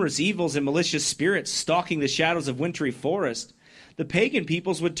it numerous evils and malicious spirits stalking the shadows of wintry forest, the pagan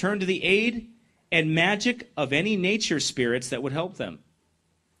peoples would turn to the aid and magic of any nature spirits that would help them.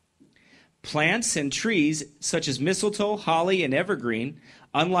 Plants and trees such as mistletoe, holly, and evergreen,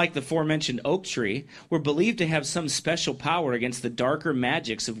 unlike the aforementioned oak tree, were believed to have some special power against the darker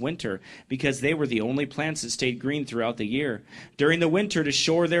magics of winter because they were the only plants that stayed green throughout the year. During the winter, to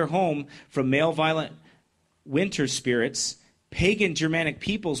shore their home from malevolent winter spirits, pagan Germanic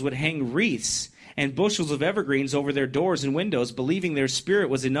peoples would hang wreaths and bushels of evergreens over their doors and windows, believing their spirit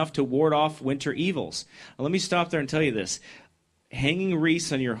was enough to ward off winter evils. Now, let me stop there and tell you this. Hanging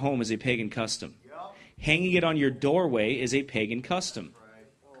wreaths on your home is a pagan custom. Yep. Hanging it on your doorway is a pagan custom. Right.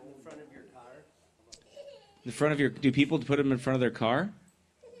 In front of your car? In front of your, do people put them in front of their car?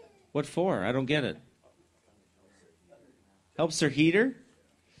 What for? I don't get it. Helps their heater?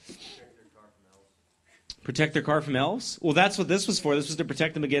 Protect their car from elves? Well, that's what this was for. This was to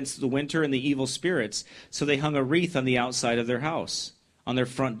protect them against the winter and the evil spirits. So they hung a wreath on the outside of their house, on their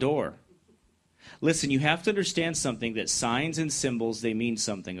front door. Listen, you have to understand something, that signs and symbols, they mean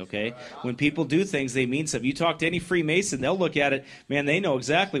something, okay? When people do things, they mean something. You talk to any Freemason, they'll look at it, man, they know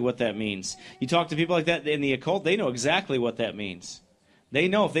exactly what that means. You talk to people like that in the occult, they know exactly what that means. They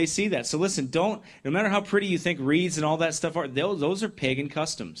know if they see that. So listen, no matter how pretty you think wreaths and all that stuff are, those are pagan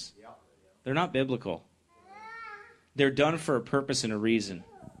customs. They're not biblical. They're done for a purpose and a reason.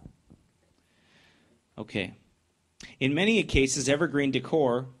 Okay. In many cases, evergreen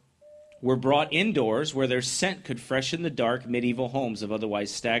decor were brought indoors where their scent could freshen the dark medieval homes of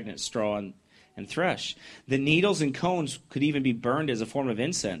otherwise stagnant straw and thresh. The needles and cones could even be burned as a form of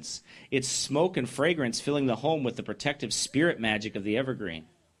incense, its smoke and fragrance filling the home with the protective spirit magic of the evergreen.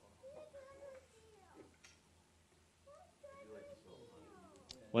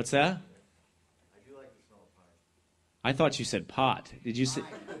 What's that? I thought you said pot. Did you say?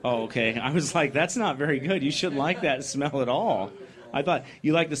 Oh, okay. I was like, that's not very good. You shouldn't like that smell at all. I thought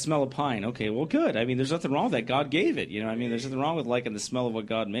you like the smell of pine. Okay, well, good. I mean, there's nothing wrong with that. God gave it. You know, I mean, there's nothing wrong with liking the smell of what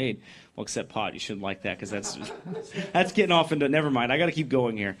God made. Well, except pot. You shouldn't like that because that's getting off into. Never mind. I got to keep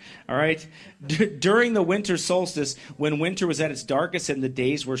going here. All right. During the winter solstice, when winter was at its darkest and the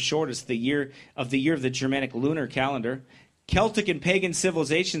days were shortest, the year of the Germanic lunar calendar, Celtic and pagan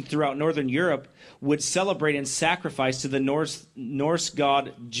civilizations throughout northern Europe would celebrate and sacrifice to the Norse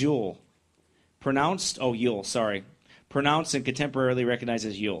god Yule. Pronounced and contemporarily recognized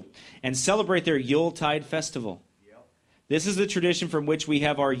as Yule. And celebrate their Yuletide festival. This is the tradition from which we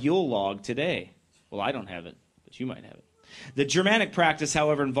have our Yule log today. Well, I don't have it, but you might have it. The Germanic practice,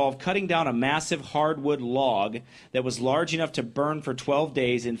 however, involved cutting down a massive hardwood log that was large enough to burn for 12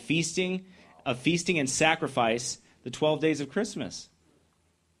 days and feasting and sacrifice the 12 days of Christmas.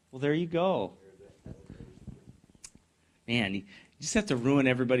 Well, there you go. Man, you just have to ruin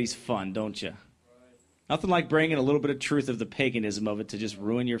everybody's fun, don't you? Nothing like bringing a little bit of truth of the paganism of it to just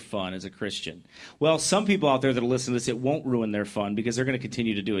ruin your fun as a Christian. Well, some people out there that will listen to this, it won't ruin their fun because they're going to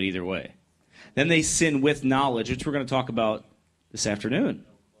continue to do it either way. Then they sin with knowledge, which we're going to talk about this afternoon.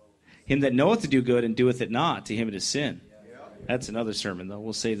 Him that knoweth to do good and doeth it not, to him it is sin. That's another sermon, though.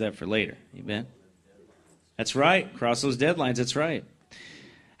 We'll save that for later. Amen? That's right. Cross those deadlines. That's right.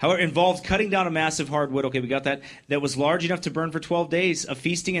 However, it involved cutting down a massive hardwood, okay, we got that, that was large enough to burn for 12 days of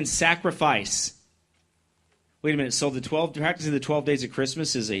feasting and sacrifice. Wait a minute. So practicing the 12 days of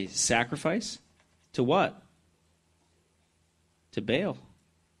Christmas is a sacrifice? To what? To Baal.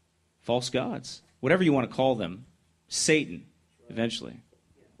 False gods. Whatever you want to call them. Satan, eventually.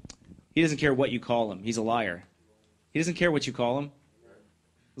 He doesn't care what you call him. He's a liar. He doesn't care what you call him.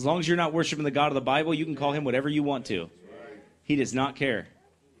 As long as you're not worshiping the God of the Bible, you can call him whatever you want to. He does not care.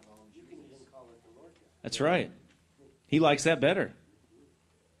 That's right. He likes that better.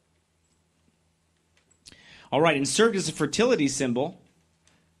 All right, and served as a fertility symbol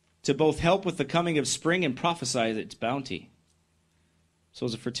to both help with the coming of spring and prophesy its bounty. So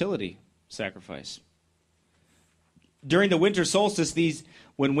it's a fertility sacrifice. During the winter solstice,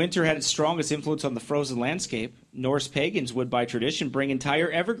 when winter had its strongest influence on the frozen landscape, Norse pagans would, by tradition, bring entire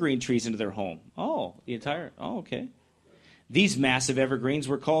evergreen trees into their home. Okay. These massive evergreens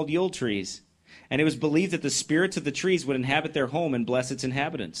were called Yule trees, and it was believed that the spirits of the trees would inhabit their home and bless its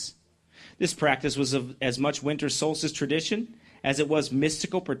inhabitants. This practice was of as much winter solstice tradition as it was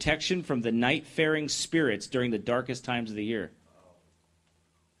mystical protection from the night-faring spirits during the darkest times of the year.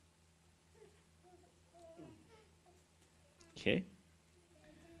 Okay.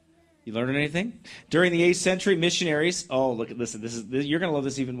 You learning anything? During the 8th century, missionaries... Oh, listen, you're going to love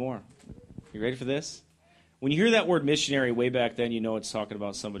this even more. You ready for this? When you hear that word missionary way back then, you know it's talking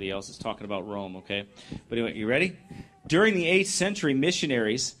about somebody else. It's talking about Rome, okay? But anyway, you ready? During the 8th century,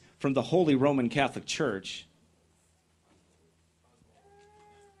 missionaries from the Holy Roman Catholic Church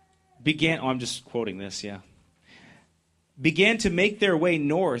began to make their way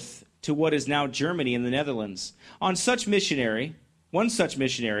north to what is now Germany and the Netherlands. One such missionary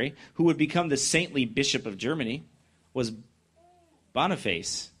who would become the saintly bishop of Germany was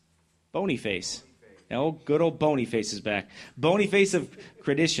Boniface. Oh, good old Boniface is back. Boniface of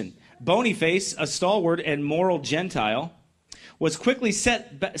Credition. Boniface, a stalwart and moral Gentile, was quickly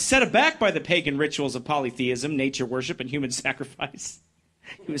set aback by the pagan rituals of polytheism, nature worship, and human sacrifice.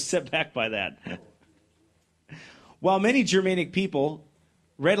 He was set back by that. While many Germanic people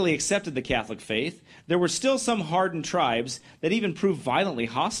readily accepted the Catholic faith, there were still some hardened tribes that even proved violently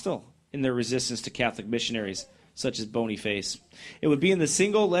hostile in their resistance to Catholic missionaries, such as Boniface. It would be in the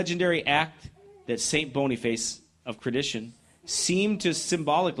single legendary act that St. Boniface of Credition seemed to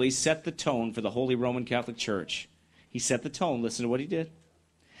symbolically set the tone for the Holy Roman Catholic Church. He set the tone. Listen to what he did.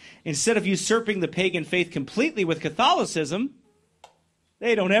 Instead of usurping the pagan faith completely with Catholicism,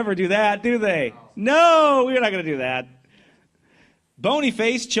 they don't ever do that, do they? No, we're not going to do that.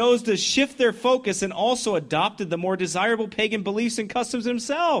 Boniface chose to shift their focus and also adopted the more desirable pagan beliefs and customs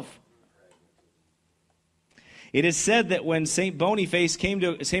himself. It is said that when St. Boniface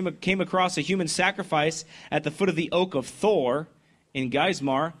came across a human sacrifice at the foot of the Oak of Thor in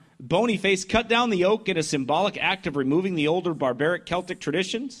Geismar, Boniface cut down the oak in a symbolic act of removing the older barbaric Celtic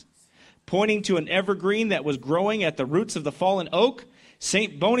traditions. Pointing to an evergreen that was growing at the roots of the fallen oak,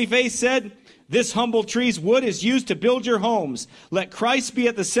 St. Boniface said, "This humble tree's wood is used to build your homes. Let Christ be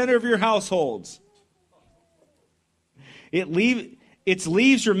at the center of your households. Its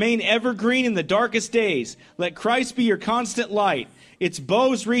leaves remain evergreen in the darkest days. Let Christ be your constant light. Its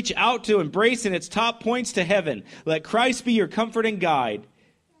boughs reach out to embrace and its top points to heaven. Let Christ be your comfort and guide."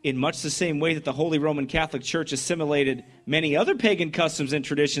 In much the same way that the Holy Roman Catholic Church assimilated many other pagan customs and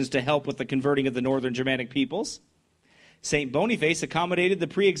traditions to help with the converting of the northern Germanic peoples, St. Boniface accommodated the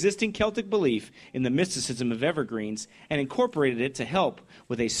pre-existing Celtic belief in the mysticism of evergreens and incorporated it to help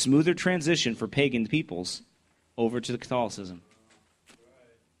with a smoother transition for pagan peoples over to Catholicism.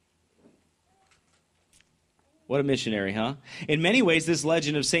 What a missionary, huh? In many ways, this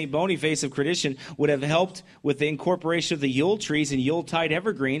legend of St. Boniface of tradition would have helped with the incorporation of the Yule trees and Yuletide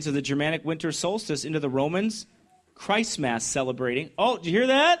evergreens of the Germanic winter solstice into the Romans' Christmas celebrating. Oh, did you hear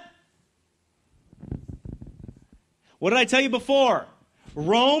that? What did I tell you before?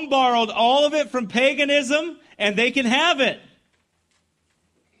 Rome borrowed all of it from paganism, and they can have it.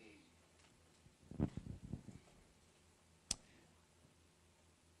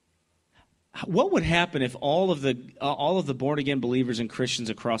 What would happen if all of the born-again believers and Christians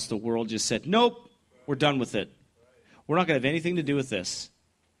across the world just said, nope, we're done with it. We're not going to have anything to do with this.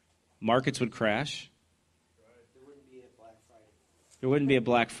 Markets would crash. There wouldn't be a Black Friday. There wouldn't be a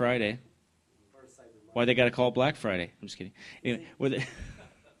Black Friday. Or a Cyber Monday. Why they got to call it Black Friday? I'm just kidding. Anyway, I know.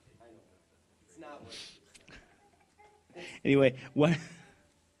 It's not what anyway, what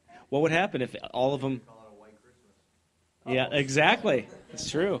would happen if all of them... Call it a white Christmas. Yeah, exactly.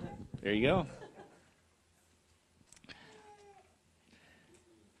 It's true. There you go.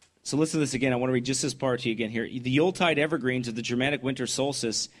 So listen to this again. I want to read just this part to you again here. The Yuletide evergreens of the Germanic winter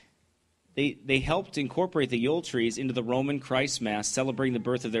solstice, they helped incorporate the Yule trees into the Roman Christ Mass, celebrating the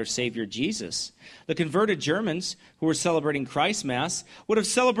birth of their Savior Jesus. The converted Germans who were celebrating Christ Mass would have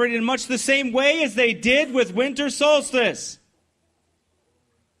celebrated in much the same way as they did with winter solstice.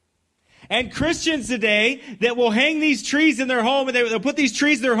 And Christians today that will hang these trees in their home, and they'll put these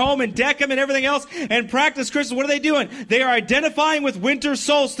trees in their home and deck them and everything else and practice Christmas, what are they doing? They are identifying with winter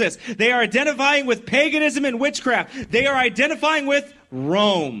solstice. They are identifying with paganism and witchcraft. They are identifying with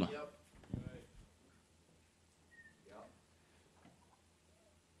Rome.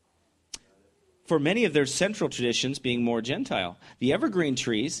 For many of their central traditions being more Gentile, the evergreen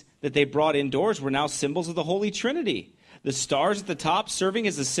trees that they brought indoors were now symbols of the Holy Trinity. The stars at the top serving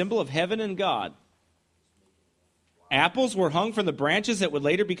as a symbol of heaven and God. Apples were hung from the branches that would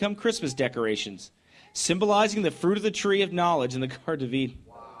later become Christmas decorations, symbolizing the fruit of the tree of knowledge in the Garden of Eden.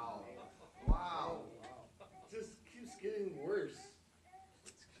 Wow. Wow. Just keeps getting worse.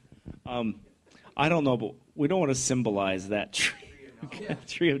 I don't know, but we don't want to symbolize that tree.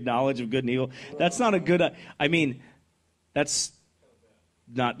 Tree of knowledge of good and evil. That's not a good... that's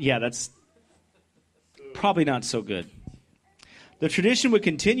probably not so good. The tradition would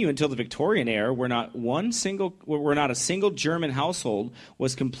continue until the Victorian era, where not a single German household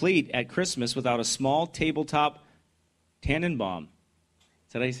was complete at Christmas without a small tabletop Tannenbaum.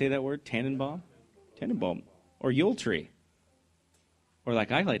 Is that how you say that word? Tannenbaum? Tannenbaum. Or Yule tree. Or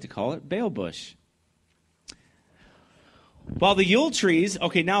like I like to call it, Baal bush. While the Yule trees,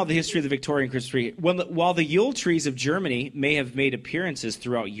 okay, now the history of the Victorian Christmas tree. While the Yule trees of Germany may have made appearances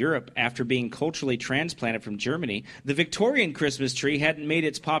throughout Europe after being culturally transplanted from Germany, the Victorian Christmas tree hadn't made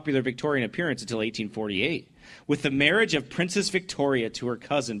its popular Victorian appearance until 1848. With the marriage of Princess Victoria to her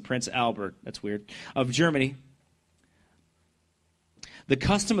cousin, Prince Albert, that's weird, of Germany, the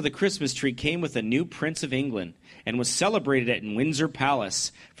custom of the Christmas tree came with a new Prince of England and was celebrated at Windsor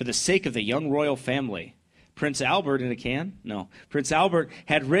Palace for the sake of the young royal family. Prince Albert in a can? No. Prince Albert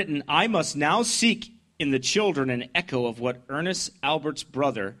had written, I must now seek in the children an echo of what Ernest Albert's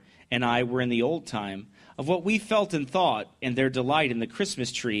brother and I were in the old time, of what we felt and thought, and their delight in the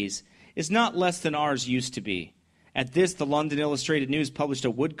Christmas trees is not less than ours used to be. At this, the London Illustrated News published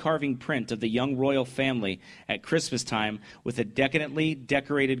a wood-carving print of the young royal family at Christmas time with a decadently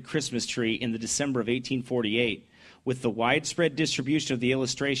decorated Christmas tree in the December of 1848. With the widespread distribution of the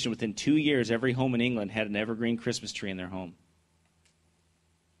illustration, within 2 years, every home in England had an evergreen Christmas tree in their home.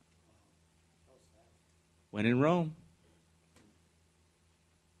 When in Rome.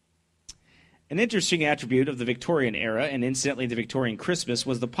 An interesting attribute of the Victorian era, and incidentally the Victorian Christmas,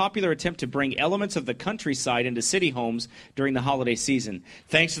 was the popular attempt to bring elements of the countryside into city homes during the holiday season.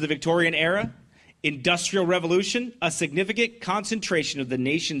 Thanks to the Victorian era, Industrial Revolution, a significant concentration of the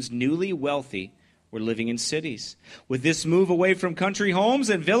nation's newly wealthy were living in cities. With this move away from country homes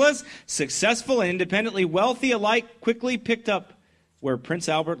and villas, successful and independently wealthy alike quickly picked up where Prince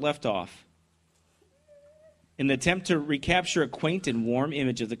Albert left off. In an attempt to recapture a quaint and warm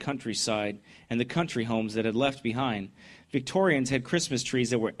image of the countryside and the country homes that had left behind, Victorians had Christmas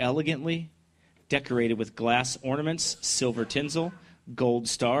trees that were elegantly decorated with glass ornaments, silver tinsel, gold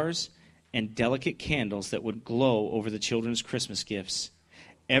stars, and delicate candles that would glow over the children's Christmas gifts.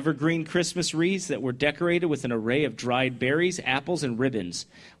 Evergreen Christmas wreaths that were decorated with an array of dried berries, apples, and ribbons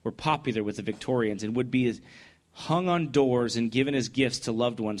were popular with the Victorians and would be hung on doors and given as gifts to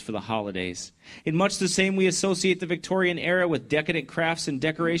loved ones for the holidays. In much the same we associate the Victorian era with decadent crafts and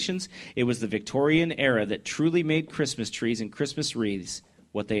decorations, it was the Victorian era that truly made Christmas trees and Christmas wreaths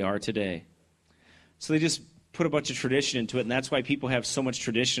what they are today. So they just put a bunch of tradition into it, and that's why people have so much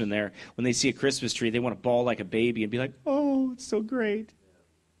tradition in there. When they see a Christmas tree, they want to bawl like a baby and be like, oh, it's so great.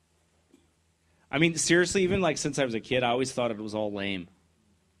 I mean, seriously, even like since I was a kid, I always thought it was all lame.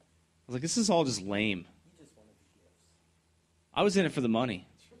 I was like, this is all just lame. I was in it for the money.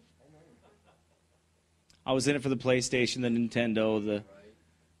 I was in it for the PlayStation, the Nintendo,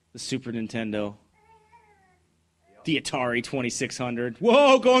 the Super Nintendo, the Atari 2600.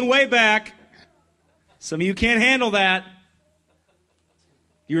 Whoa, going way back. Some of you can't handle that.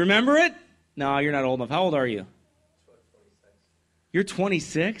 You remember it? No, you're not old enough. How old are you? 26. You're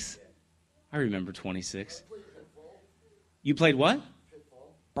 26? I remember 26. You played what?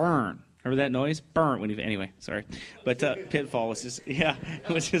 Burn. Remember that noise? Burn. Anyway, sorry. But Pitfall was just, yeah,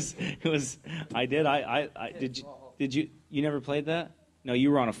 it was, I did, you never played that? No, you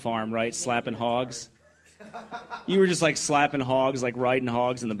were on a farm, right? Slapping hogs? You were just like slapping hogs, like riding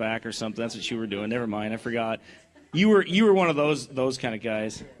hogs in the back or something. That's what you were doing. Never mind, I forgot. You were one of those kind of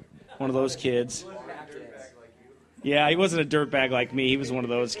guys, one of those kids. Yeah, he wasn't a dirtbag like me. He was one of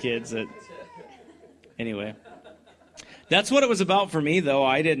those kids that. Anyway, that's what it was about for me, though.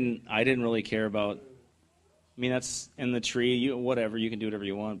 I didn't really care about. I mean, that's in the tree. Whatever, you can do whatever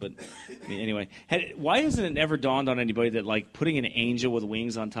you want. But I mean, anyway, why hasn't it ever dawned on anybody that like putting an angel with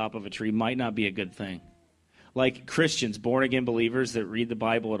wings on top of a tree might not be a good thing? Like Christians, born-again believers that read the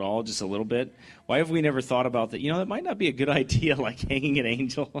Bible at all, just a little bit, why have we never thought about that? You know, that might not be a good idea, like hanging an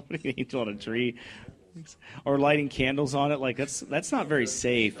angel on a tree or lighting candles on it. Like, that's not very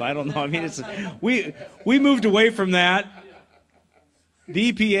safe. I don't know. I mean, we moved away from that.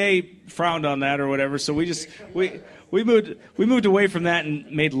 The EPA frowned on that or whatever, so we moved away from that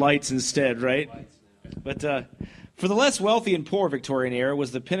and made lights instead, right? But for the less wealthy and poor, Victorian era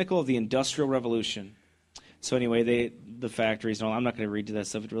was the pinnacle of the Industrial Revolution. So anyway, the factories and all, I'm not going to read to that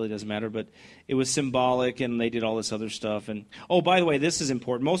stuff. It really doesn't matter. But it was symbolic, and they did all this other stuff. And oh, by the way, this is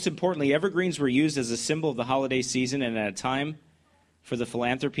important. Most importantly, evergreens were used as a symbol of the holiday season and at a time for the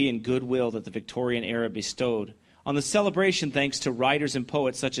philanthropy and goodwill that the Victorian era bestowed on the celebration, thanks to writers and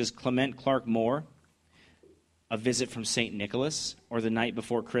poets such as Clement Clarke Moore, A Visit from St. Nicholas, or The Night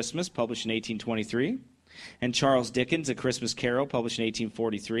Before Christmas, published in 1823. And Charles Dickens, A Christmas Carol, published in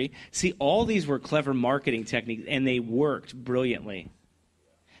 1843. See, all these were clever marketing techniques, and they worked brilliantly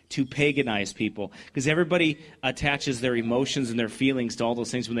to paganize people. Because everybody attaches their emotions and their feelings to all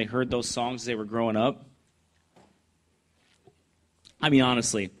those things when they heard those songs as they were growing up. I mean,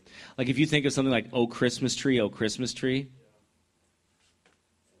 honestly, like if you think of something like, Oh Christmas Tree,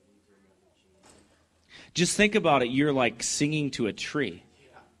 just think about it. You're like singing to a tree.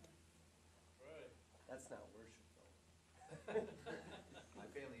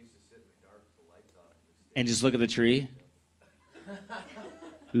 And just look at the tree.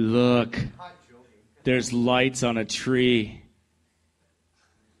 Look. There's lights on a tree.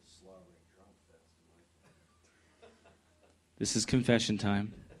 This is confession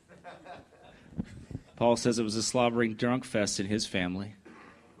time. Paul says it was a slobbering drunk fest in his family.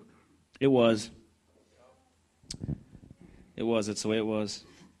 It was. It was. It's the way it was.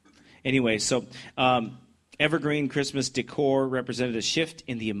 Anyway, so evergreen Christmas decor represented a shift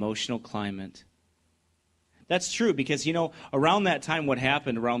in the emotional climate. That's true because, you know, around that time what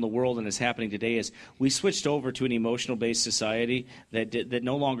happened around the world and is happening today is we switched over to an emotional-based society that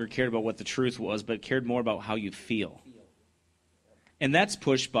no longer cared about what the truth was, but cared more about how you feel. And that's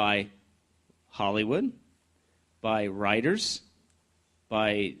pushed by Hollywood, by writers,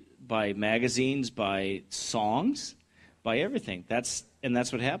 by magazines, by songs, by everything. That's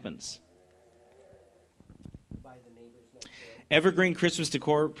what happens. Evergreen Christmas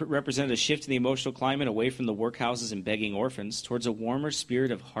decor represented a shift in the emotional climate away from the workhouses and begging orphans towards a warmer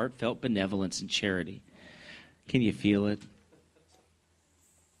spirit of heartfelt benevolence and charity. Can you feel it?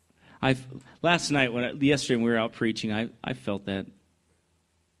 Yesterday when we were out preaching, I felt that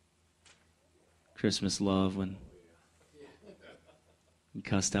Christmas love when we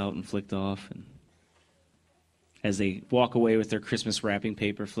cussed out and flicked off, and as they walk away with their Christmas wrapping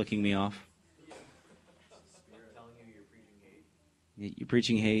paper flicking me off. You're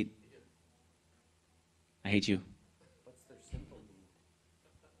preaching hate. I hate you. What's their symbol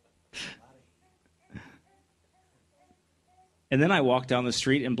mean? And then I walked down the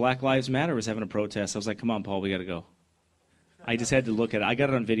street and Black Lives Matter was having a protest. I was like, come on, Paul, we got to go. I just had to look at it. I got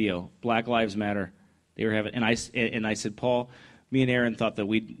it on video. Black Lives Matter. They were having, and I said, Paul, me and Aaron thought that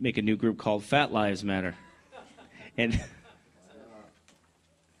we'd make a new group called Fat Lives Matter. And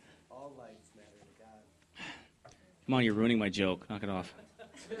come on, you're ruining my joke. Knock it off.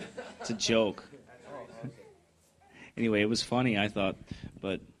 It's a joke. Anyway, it was funny, I thought.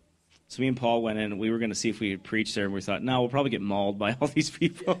 But So me and Paul went in, and we were going to see if we could preach there, and we thought, no, we'll probably get mauled by all these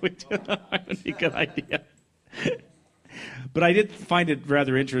people. It wouldn't be a good idea. But I did find it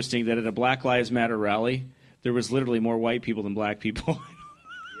rather interesting that at a Black Lives Matter rally, there was literally more white people than black people.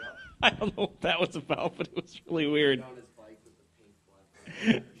 I don't know what that was about, but it was really weird.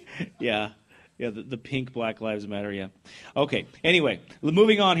 Yeah, the pink Black Lives Matter, yeah. Okay, anyway,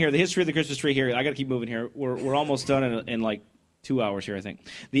 moving on here, the history of the Christmas tree here. I got to keep moving here. We're almost done in like 2 hours here, I think.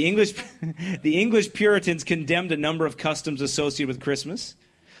 The English Puritans condemned a number of customs associated with Christmas,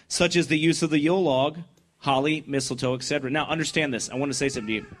 such as the use of the Yule log, holly, mistletoe, etc. Now, understand this. I want to say something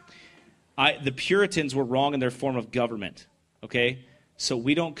to you. The Puritans were wrong in their form of government, okay? So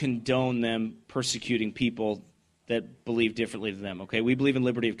we don't condone them persecuting people that believe differently than them, okay? We believe in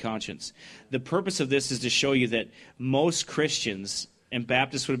liberty of conscience. The purpose of this is to show you that most Christians, and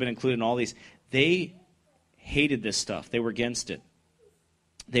Baptists would have been included in all these, they hated this stuff. They were against it.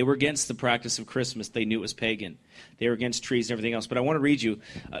 They were against the practice of Christmas. They knew it was pagan. They were against trees and everything else. But I want to read you,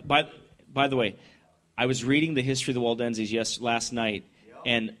 by the way, I was reading the history of the Waldenses last night,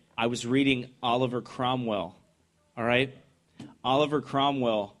 and I was reading Oliver Cromwell, all right? Oliver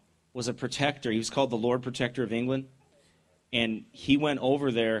Cromwell was a protector. He was called the Lord Protector of England, and he went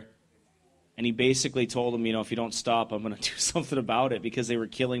over there, and he basically told them, if you don't stop, I'm going to do something about it, because they were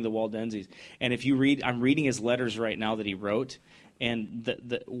killing the Waldenses. And if you read, I'm reading his letters right now that he wrote, and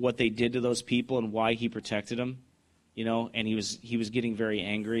what they did to those people and why he protected them, and he was getting very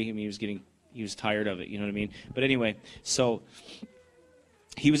angry. I mean, he was tired of it, you know what I mean? But anyway, so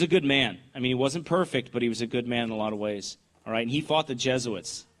he was a good man. I mean, he wasn't perfect, but he was a good man in a lot of ways. All right, and he fought the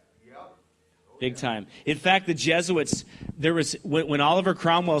Jesuits. Big time. In fact, the Jesuits, there was when Oliver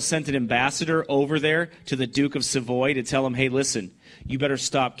Cromwell sent an ambassador over there to the Duke of Savoy to tell him, hey, listen, you better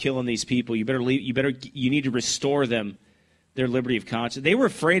stop killing these people. You need to restore them their liberty of conscience. They were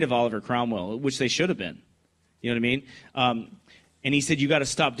afraid of Oliver Cromwell, which they should have been. You know what I mean? And he said, you got to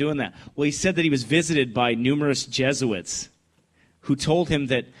stop doing that. Well, he said that he was visited by numerous Jesuits who told him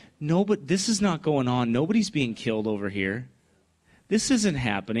that, no, but this is not going on. Nobody's being killed over here. This isn't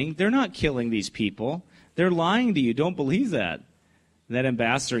happening. They're not killing these people. They're lying to you. Don't believe that. And that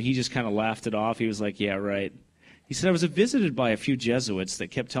ambassador, he just kind of laughed it off. He was like, yeah, right. He said, I was visited by a few Jesuits that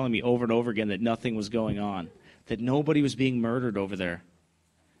kept telling me over and over again that nothing was going on, that nobody was being murdered over there.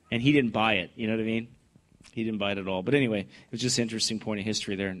 And he didn't buy it. You know what I mean? He didn't buy it at all. But anyway, it was just an interesting point of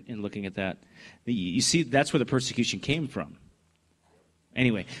history there in looking at that. You see, that's where the persecution came from.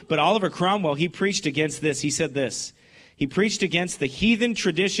 Anyway, but Oliver Cromwell, he preached against this. He said this. He preached against the heathen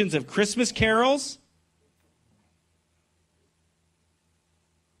traditions of Christmas carols.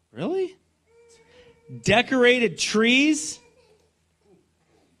 Really? Decorated trees.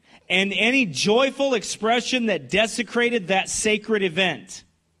 And any joyful expression that desecrated that sacred event.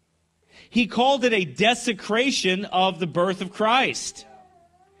 He called it a desecration of the birth of Christ.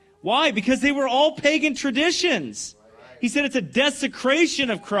 Why? Because they were all pagan traditions. He said it's a desecration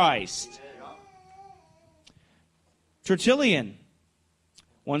of Christ. Tertullian,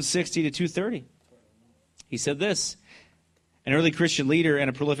 160 to 230. He said this. An early Christian leader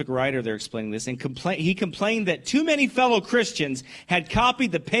and a prolific writer, they're explaining this, and he complained that too many fellow Christians had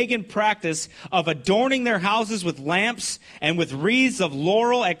copied the pagan practice of adorning their houses with lamps and with wreaths of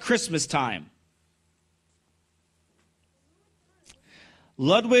laurel at Christmas time.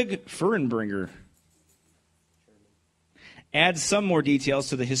 Ludwig Fehrenbringer adds some more details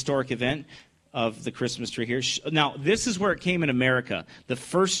to the historic event of the Christmas tree here. Now, this is where it came in America. The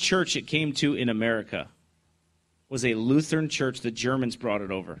first church it came to in America was a Lutheran church. The Germans brought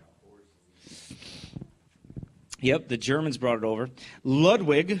it over. Yep, the Germans brought it over.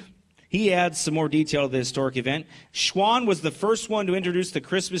 Ludwig, he adds some more detail to the historic event. Schwann was the first one to introduce the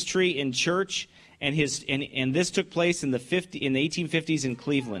Christmas tree in church, and this took place in the 1850s in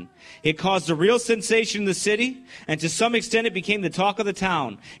Cleveland. It caused a real sensation in the city, and to some extent it became the talk of the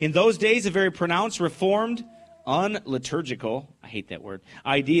town. In those days, a very pronounced Reformed, unliturgical, I hate that word,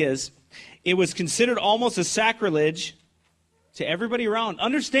 ideas. It was considered almost a sacrilege to everybody around.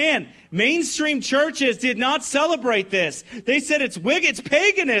 Understand, mainstream churches did not celebrate this. They said it's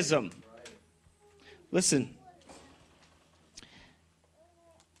paganism. Listen.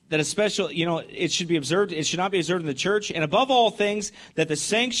 That a special, it should be observed, it should not be observed in the church, and above all things, that the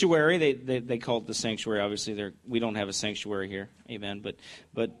sanctuary, they called it the sanctuary, obviously, we don't have a sanctuary here, amen, but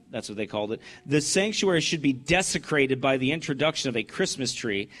that's what they called it. The sanctuary should be desecrated by the introduction of a Christmas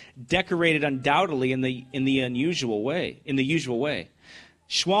tree, decorated undoubtedly in the usual way.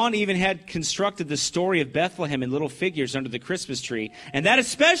 Schwann even had constructed the story of Bethlehem in little figures under the Christmas tree, and that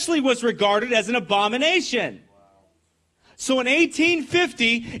especially was regarded as an abomination. So in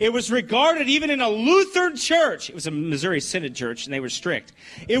 1850, it was regarded, even in a Lutheran church, it was a Missouri Synod church, and they were strict.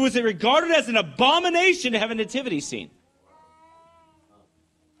 It was regarded as an abomination to have a nativity scene.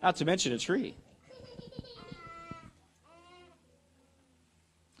 Not to mention a tree.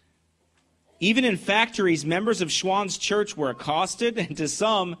 Even in factories, members of Schwann's church were accosted, and to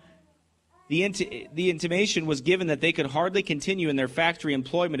some, the intimation was given that they could hardly continue in their factory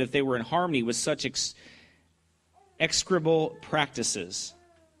employment if they were in harmony with such execrable practices.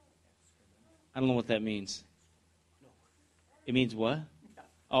 I don't know what that means. It means what?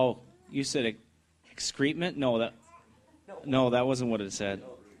 Oh, you said excrement? No, that wasn't what it said.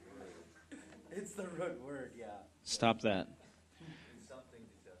 It's the root word, yeah. Stop that.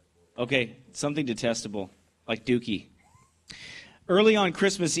 Okay, something detestable, like Dookie. Early on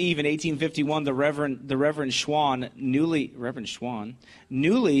Christmas Eve in 1851, the Reverend Schwann,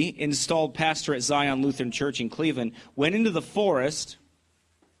 newly installed pastor at Zion Lutheran Church in Cleveland, went into the forest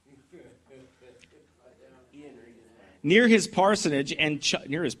near his parsonage and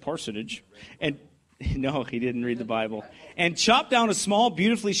no, he didn't read the Bible, and chopped down a small,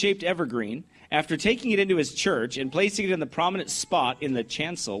 beautifully shaped evergreen. After taking it into his church and placing it in the prominent spot in the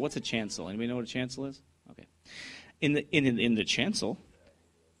chancel. What's a chancel? Anybody know what a chancel is? Okay. In the chancel.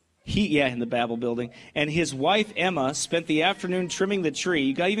 In the Babel building. And his wife, Emma, spent the afternoon trimming the tree.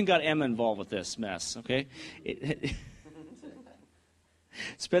 You even got Emma involved with this mess, okay?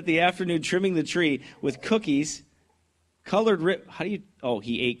 Spent the afternoon trimming the tree with cookies,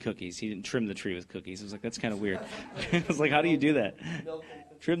 he ate cookies. He didn't trim the tree with cookies. I was like, that's kind of weird. I was like, how do you do that?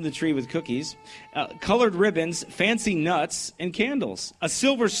 Trim the tree with cookies, colored ribbons, fancy nuts, and candles. A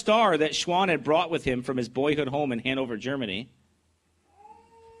silver star that Schwann had brought with him from his boyhood home in Hanover, Germany.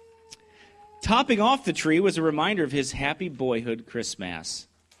 Topping off the tree was a reminder of his happy boyhood Christmas.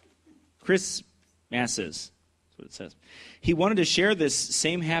 Christmasses, that's what it says. He wanted to share this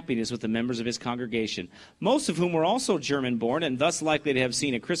same happiness with the members of his congregation, most of whom were also German-born and thus likely to have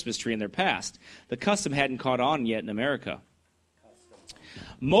seen a Christmas tree in their past. The custom hadn't caught on yet in America.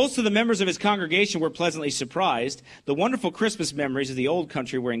 Most of the members of his congregation were pleasantly surprised. The wonderful Christmas memories of the old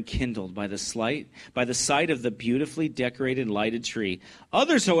country were enkindled by the sight of the beautifully decorated and lighted tree.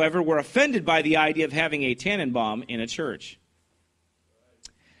 Others, however, were offended by the idea of having a Tannenbaum in a church.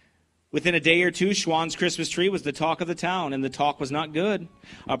 Within a day or two, Schwann's Christmas tree was the talk of the town, and the talk was not good.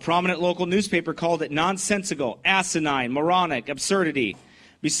 A prominent local newspaper called it nonsensical, asinine, moronic, absurdity.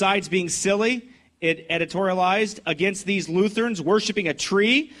 Besides being silly, it editorialized against these Lutherans worshiping a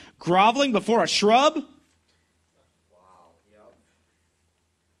tree, groveling before a shrub. Wow. Yep.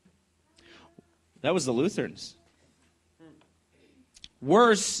 That was the Lutherans.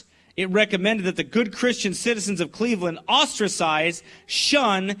 Worse, it recommended that the good Christian citizens of Cleveland ostracize,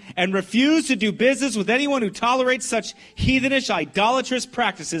 shun, and refuse to do business with anyone who tolerates such heathenish, idolatrous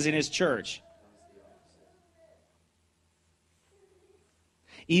practices in his church.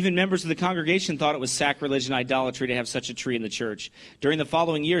 Even members of the congregation thought it was sacrilege and idolatry to have such a tree in the church. During the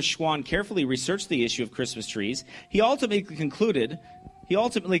following years, Schwann carefully researched the issue of Christmas trees. He ultimately concluded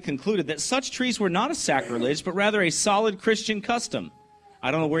that such trees were not a sacrilege, but rather a solid Christian custom.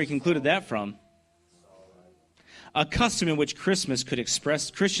 I don't know where he concluded that from. A custom in which Christians could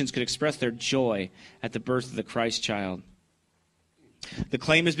express their joy at the birth of the Christ child. The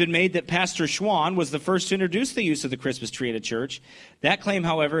claim has been made that Pastor Schwann was the first to introduce the use of the Christmas tree in a church. That claim,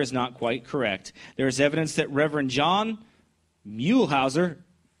 however, is not quite correct. There is evidence that Reverend John Muehlhauser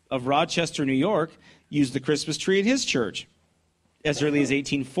of Rochester, New York, used the Christmas tree in his church as early as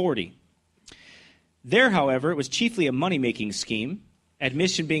 1840. There, however, it was chiefly a money-making scheme,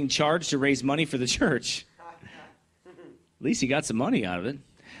 admission being charged to raise money for the church. At least he got some money out of it.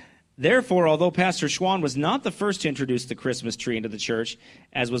 Therefore, although Pastor Schwann was not the first to introduce the Christmas tree into the church,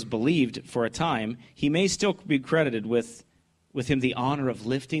 as was believed for a time, he may still be credited with him the honor of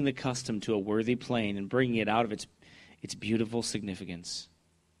lifting the custom to a worthy plane and bringing it out of its beautiful significance.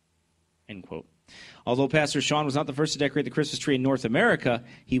 End quote. Although Pastor Schwann was not the first to decorate the Christmas tree in North America,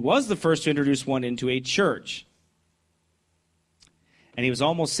 he was the first to introduce one into a church. And he was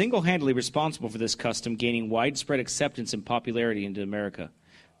almost single-handedly responsible for this custom gaining widespread acceptance and popularity into America.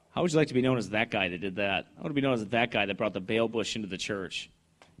 How would you like to be known as that guy that did that? I want to be known as that guy that brought the Baal bush into the church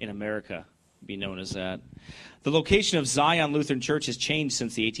in America. Be known as that. The location of Zion Lutheran Church has changed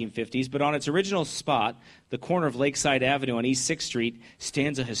since the 1850s, but on its original spot, the corner of Lakeside Avenue on East 6th Street,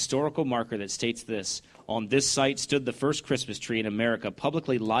 stands a historical marker that states this: on this site stood the first Christmas tree in America,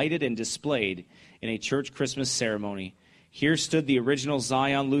 publicly lighted and displayed in a church Christmas ceremony. Here stood the original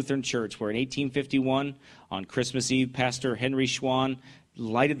Zion Lutheran Church, where in 1851, on Christmas Eve, Pastor Henry Schwann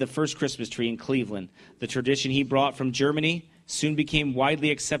lighted the first Christmas tree in Cleveland. The tradition he brought from Germany soon became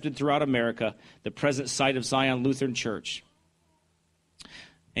widely accepted throughout America, the present site of Zion Lutheran Church.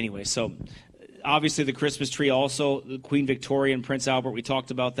 Anyway, so obviously the Christmas tree also, Queen Victoria and Prince Albert, we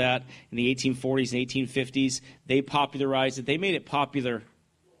talked about that in the 1840s and 1850s. They popularized it. They made it popular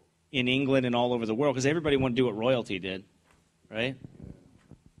in England and all over the world because everybody wanted to do what royalty did, right?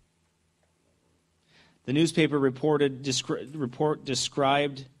 The newspaper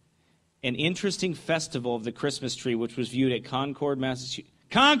described an interesting festival of the Christmas tree, which was viewed at Concord, Massachusetts.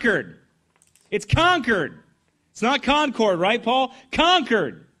 Concord! It's Concord! It's not Concord, right, Paul?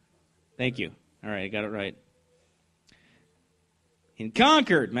 Concord! Thank you. All right, I got it right. In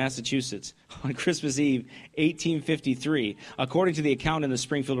Concord, Massachusetts, on Christmas Eve, 1853, according to the account in the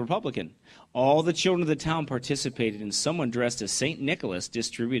Springfield Republican, all the children of the town participated and someone dressed as St. Nicholas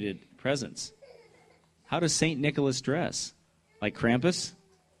distributed presents. How does St. Nicholas dress? Like Krampus?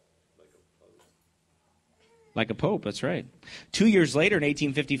 Like a pope, that's right. 2 years later, in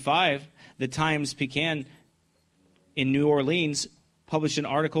 1855, the Times-Picayune in New Orleans published an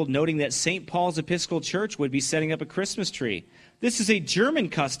article noting that St. Paul's Episcopal Church would be setting up a Christmas tree. This is a German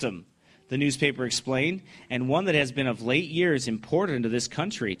custom, the newspaper explained, and one that has been of late years imported into this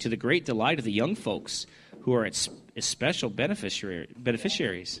country to the great delight of the young folks who are its special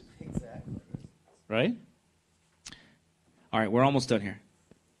beneficiaries. Exactly. Right? All right, we're almost done here.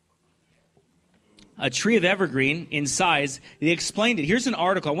 A tree of evergreen in size. They explained it. Here's an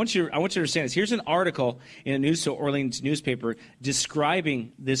article. I want you to understand this. Here's an article in a Orleans newspaper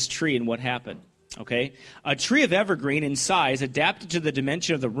describing this tree and what happened. Okay? A tree of evergreen in size, adapted to the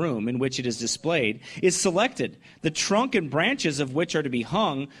dimension of the room in which it is displayed, is selected, the trunk and branches of which are to be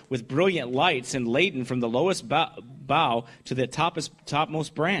hung with brilliant lights and laden from the lowest bough to the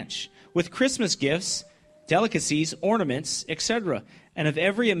topmost branch, with Christmas gifts, delicacies, ornaments, etc., and of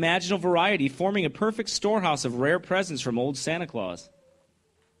every imaginable variety, forming a perfect storehouse of rare presents from old Santa Claus.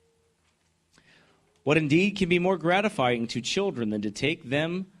 What indeed can be more gratifying to children than to take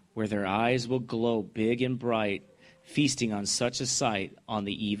them where their eyes will glow big and bright, feasting on such a sight on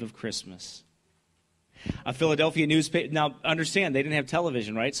the eve of Christmas? A Philadelphia newspaper. Now, understand, they didn't have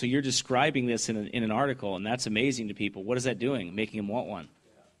television, right? So you're describing this in an article, and that's amazing to people. What is that doing? Making them want one.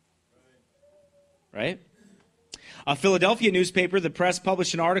 Right? A Philadelphia newspaper, the press,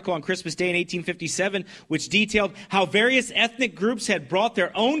 published an article on Christmas Day in 1857, which detailed how various ethnic groups had brought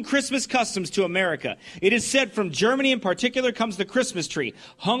their own Christmas customs to America. It is said from Germany in particular comes the Christmas tree,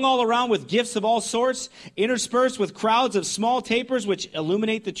 hung all around with gifts of all sorts, interspersed with crowds of small tapers which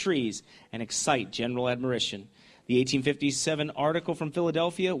illuminate the trees and excite general admiration. The 1857 article from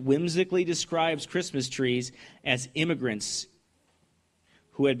Philadelphia whimsically describes Christmas trees as immigrants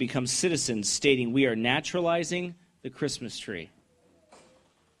who had become citizens, stating, "We are naturalizing the Christmas tree."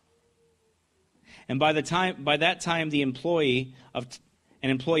 And by that time, an employee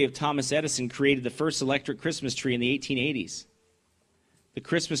of Thomas Edison created the first electric Christmas tree in the 1880s. The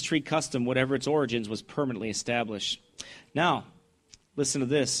Christmas tree custom, whatever its origins, was permanently established. Now, listen to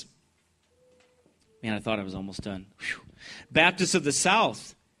this. Man, I thought I was almost done. Whew. Baptists of the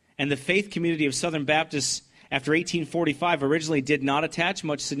South and the faith community of Southern Baptists after 1845 originally did not attach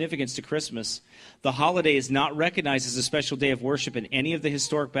much significance to Christmas. The holiday is not recognized as a special day of worship in any of the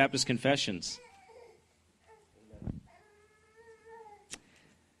historic Baptist confessions.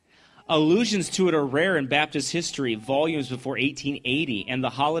 Allusions to it are rare in Baptist history, volumes before 1880, and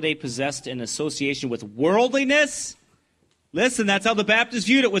the holiday possessed an association with worldliness. Listen, that's how the Baptists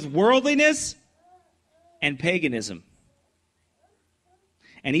viewed it, with worldliness and paganism.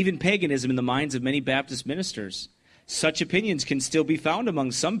 And even paganism in the minds of many Baptist ministers. Such opinions can still be found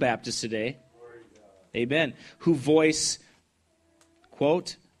among some Baptists today. Amen. Who voice,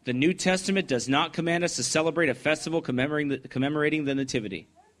 quote, "The New Testament does not command us to celebrate a festival commemorating the Nativity,"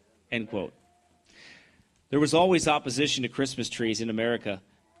 end quote. There was always opposition to Christmas trees in America.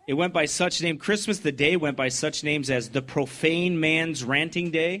 It went by such name. Christmas, the day, went by such names as the profane man's ranting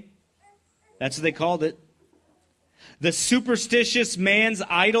day. That's what they called it. The superstitious man's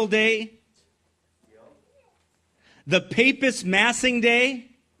idle day. The papist massing day.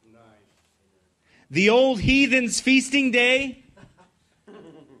 The old heathen's feasting day.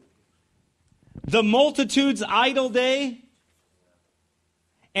 The multitude's idle day.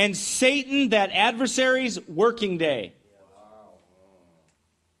 And Satan, that adversary's working day.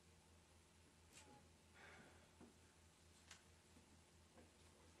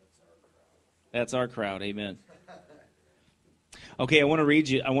 That's our crowd. Amen. Okay, I want to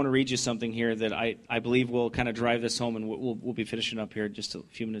read you something here that I believe will kind of drive this home, and we'll be finishing up here in just a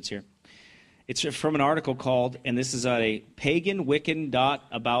few minutes here. It's from an article called, and this is at a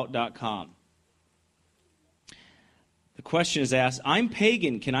paganwiccan.about.com. The question is asked, I'm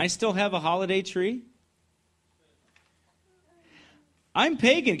pagan, can I still have a holiday tree? I'm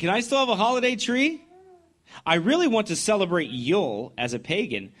pagan, can I still have a holiday tree? I really want to celebrate Yule as a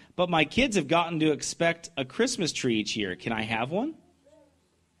pagan, but my kids have gotten to expect a Christmas tree each year. Can I have one?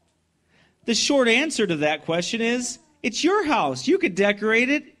 The short answer to that question is, it's your house. You could decorate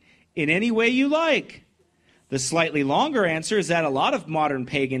it in any way you like. The slightly longer answer is that a lot of modern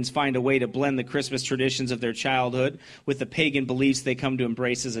pagans find a way to blend the Christmas traditions of their childhood with the pagan beliefs they come to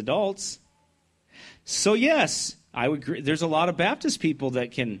embrace as adults. So yes, I would agree. There's a lot of Baptist people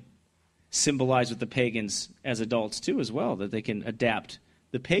that can symbolize with the pagans as adults too as well, that they can adapt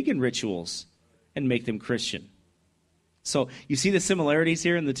the pagan rituals and make them Christian. So you see the similarities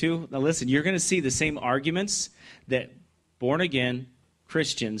here in the two? Now listen, you're going to see the same arguments that born-again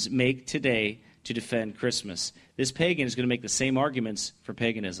Christians make today to defend Christmas. This pagan is going to make the same arguments for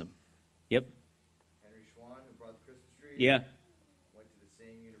paganism. Yep. Henry Schwann, who brought the Christmas tree, Yeah. went to the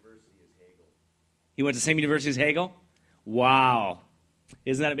same university as Hegel. He went to the same university as Hegel? Wow.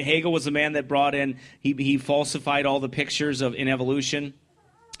 Isn't that, Hegel was the man that brought in, he falsified all the pictures in evolution.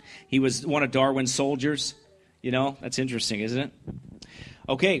 He was one of Darwin's soldiers. You know, that's interesting, isn't it?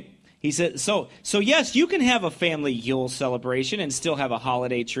 Okay, he said, so yes, you can have a family Yule celebration and still have a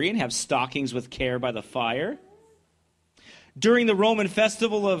holiday tree and have stockings with care by the fire. During the Roman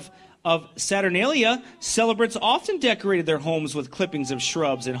festival of Saturnalia, celebrants often decorated their homes with clippings of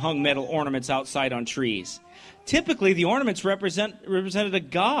shrubs and hung metal ornaments outside on trees. Typically, the ornaments represented a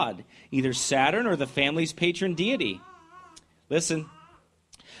god, either Saturn or the family's patron deity. Listen.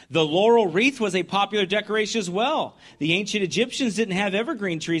 The laurel wreath was a popular decoration as well. The ancient Egyptians didn't have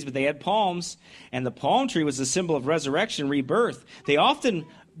evergreen trees, but they had palms, and the palm tree was a symbol of resurrection, rebirth. They often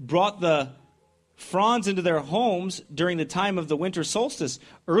brought the fronds into their homes during the time of the winter solstice.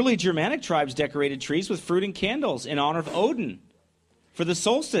 Early Germanic tribes decorated trees with fruit and candles in honor of Odin for the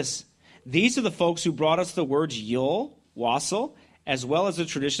solstice. These are the folks who brought us the words Yule, wassail, as well as the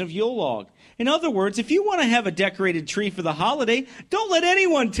tradition of Yule log. In other words, if you want to have a decorated tree for the holiday, don't let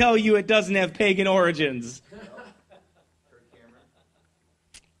anyone tell you it doesn't have pagan origins.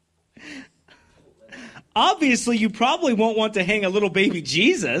 Obviously, you probably won't want to hang a little baby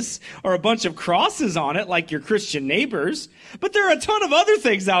Jesus or a bunch of crosses on it like your Christian neighbors, but there are a ton of other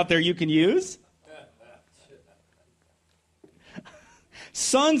things out there you can use.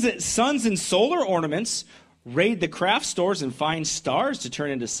 Suns and solar ornaments raid the craft stores and find stars to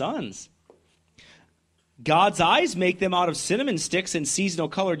turn into suns. God's eyes make them out of cinnamon sticks and seasonal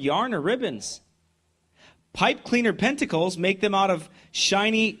colored yarn or ribbons. Pipe cleaner pentacles make them out of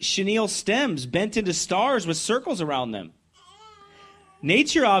shiny chenille stems bent into stars with circles around them.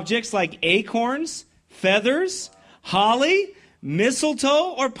 Nature objects like acorns, feathers, holly,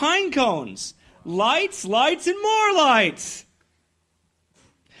 mistletoe, or pine cones. Lights, lights, and more lights.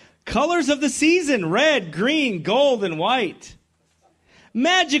 Colors of the season, red, green, gold, and white.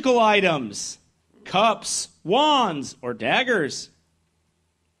 Magical items, cups, wands, or daggers.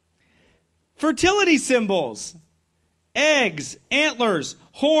 Fertility symbols, eggs, antlers,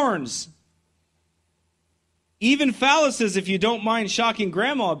 horns. Even phalluses, if you don't mind shocking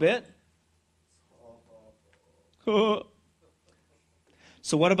Grandma a bit. So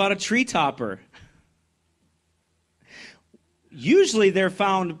what about a tree topper? Usually they're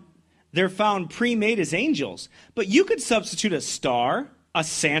found pre-made as angels, but you could substitute a star, a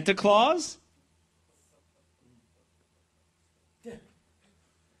Santa Claus.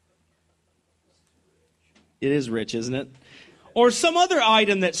 It is rich, isn't it? Or some other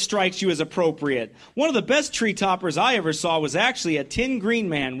item that strikes you as appropriate. One of the best tree toppers I ever saw was actually a Tin Green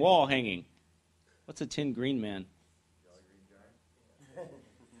Man wall hanging. What's a Tin Green Man?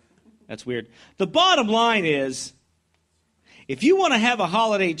 That's weird. The bottom line is, if you want to have a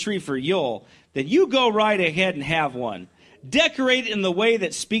holiday tree for Yule, then you go right ahead and have one. Decorate it in the way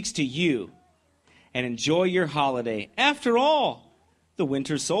that speaks to you. And enjoy your holiday. After all, the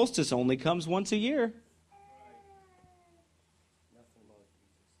winter solstice only comes once a year.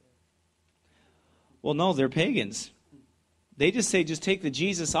 Well, no, they're pagans. They just say, just take the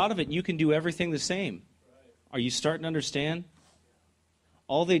Jesus out of it and you can do everything the same. Are you starting to understand?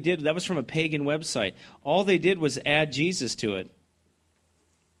 All they did, that was from a pagan website. All they did was add Jesus to it.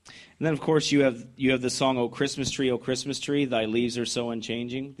 And then, of course, you have the song, O Christmas Tree, Thy Leaves Are So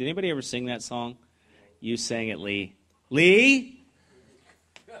Unchanging. Did anybody ever sing that song? You sang it, Lee. Lee?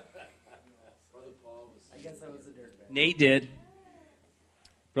 I guess that was a dirtbag. Nate did.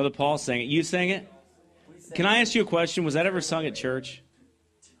 Brother Paul sang it. You sang it? Can I ask you a question? Was that ever sung at church?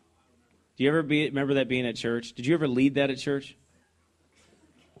 Do you ever remember that being at church? Did you ever lead that at church?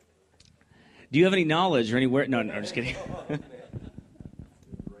 Do you have any knowledge or anywhere? No, I'm just kidding.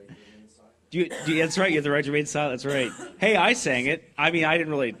 That's right. You have the right to remain silent. That's right. Hey, I sang it. I mean, I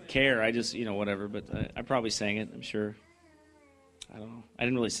didn't really care. I just, whatever. But I probably sang it, I'm sure. I don't know. I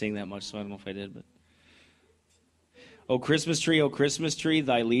didn't really sing that much, so I don't know if I did. But O Christmas tree,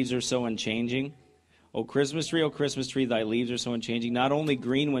 thy leaves are so unchanging. O Christmas tree, thy leaves are so unchanging. Not only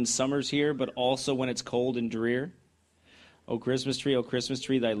green when summer's here, but also when it's cold and drear. O Christmas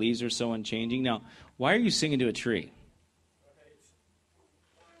tree, thy leaves are so unchanging. Now, why are you singing to a tree?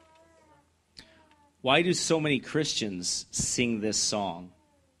 Why do so many Christians sing this song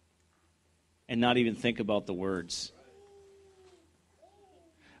and not even think about the words?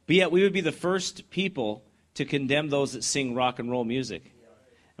 But yet we would be the first people to condemn those that sing rock and roll music.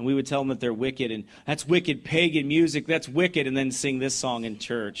 And we would tell them that they're wicked, and that's wicked pagan music, that's wicked, and then sing this song in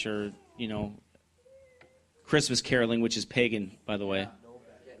church, or, Christmas caroling, which is pagan, by the way.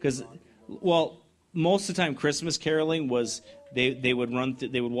 Because, most of the time Christmas caroling was they would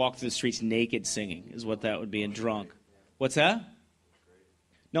walk through the streets naked singing, is what that would be, and drunk. What's that?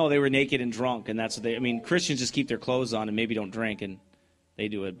 No, they were naked and drunk, and that's what Christians just keep their clothes on and maybe don't drink, and they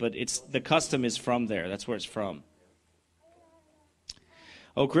do it. But the custom is from there. That's where it's from.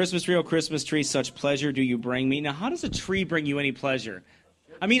 O Christmas tree, such pleasure do you bring me. Now, how does a tree bring you any pleasure?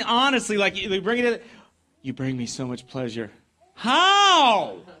 I mean, honestly, like, you bring me so much pleasure.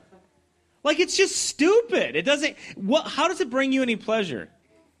 How? Like, it's just stupid. It doesn't. How does it bring you any pleasure?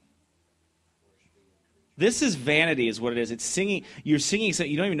 This is vanity, is what it is. It's singing. You're singing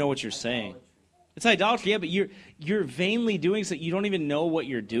something you don't even know what you're saying. It's idolatry, yeah, but you're vainly doing something. You don't even know what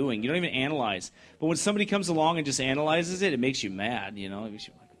you're doing. You don't even analyze. But when somebody comes along and just analyzes it, it makes you mad. It makes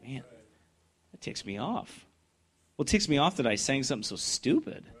you like, man, that ticks me off. Well, it ticks me off that I sang something so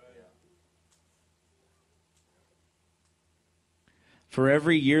stupid. For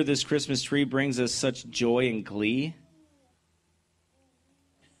every year this Christmas tree brings us such joy and glee.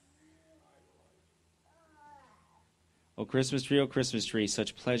 O Christmas tree,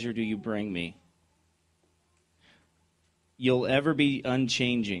 such pleasure do you bring me. You'll ever be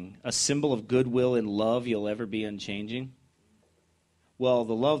unchanging. A symbol of goodwill and love, you'll ever be unchanging. Well,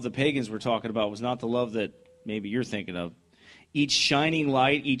 the love the pagans were talking about was not the love that maybe you're thinking of. Each shining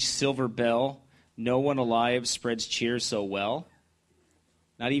light, each silver bell, no one alive spreads cheer so well.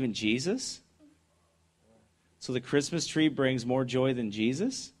 Not even Jesus? So the Christmas tree brings more joy than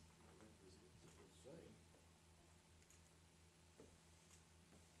Jesus?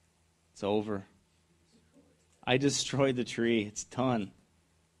 It's over. I destroyed the tree. It's done.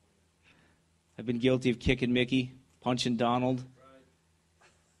 I've been guilty of kicking Mickey, punching Donald,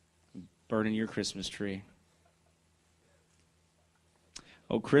 burning your Christmas tree.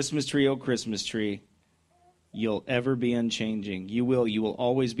 Oh, Christmas tree, you'll ever be unchanging. You will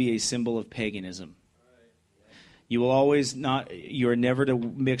always be a symbol of paganism. You are never to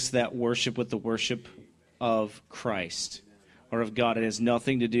mix that worship with the worship of Christ or of God. It has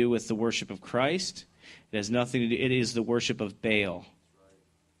nothing to do with the worship of Christ. It has nothing to do, it is the worship of Baal.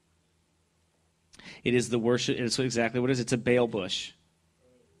 It is the worship, it's exactly what it is. It's a Baal bush.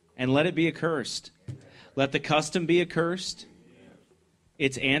 And let it be accursed. Let the custom be accursed.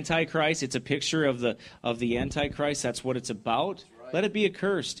 It's Antichrist. It's a picture of the Antichrist. That's what it's about. Let it be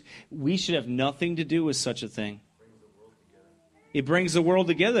accursed. We should have nothing to do with such a thing. It brings the world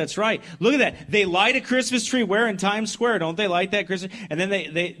together. That's right. Look at that. They light a Christmas tree where? In Times Square. Don't they light that Christmas? And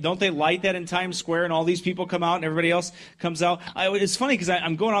then don't they light that in Times Square and all these people come out and everybody else comes out? It's funny because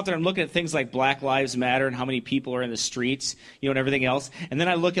I'm going out there and looking at things like Black Lives Matter and how many people are in the streets, and everything else. And then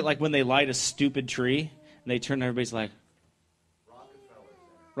I look at like when they light a stupid tree and they turn and everybody's like,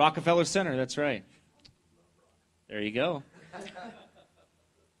 Rockefeller Center. That's right. There you go.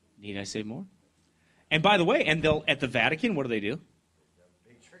 Need I say more? And by the way, at the Vatican, what do? Big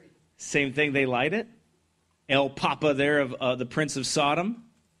tree. Same thing, they light it. El Papa there of the Prince of Sodom,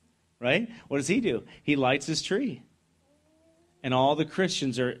 right? What does he do? He lights his tree. And all the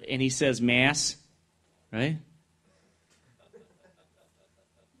Christians and he says Mass, right?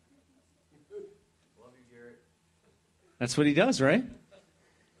 Love you, Garrett. That's what he does, right?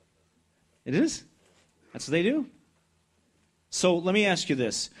 It is. That's what they do. So let me ask you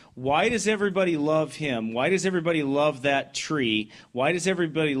this. Why does everybody love him? Why does everybody love that tree? Why does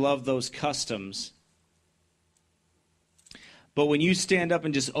everybody love those customs? But when you stand up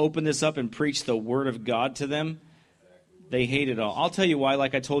and just open this up and preach the word of God to them, they hate it all. I'll tell you why,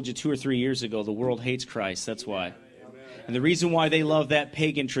 like I told you 2 or 3 years ago, the world hates Christ. That's why. And the reason why they love that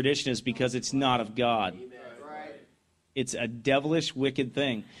pagan tradition is because it's not of God. It's a devilish, wicked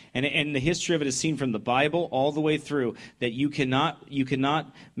thing. And the history of it is seen from the Bible all the way through, that you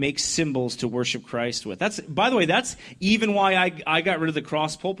cannot make symbols to worship Christ with. By the way, that's even why I got rid of the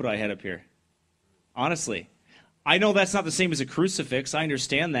cross pulpit I had up here. Honestly. I know that's not the same as a crucifix. I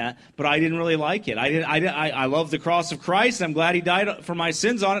understand that, but I didn't really like it. I love the cross of Christ. I'm glad he died for my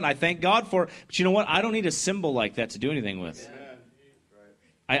sins on it, and I thank God for it. But you know what? I don't need a symbol like that to do anything with.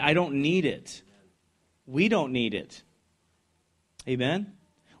 I don't need it. We don't need it. Amen?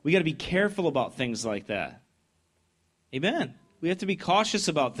 We got to be careful about things like that. Amen? We have to be cautious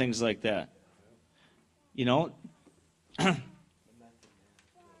about things like that. You know?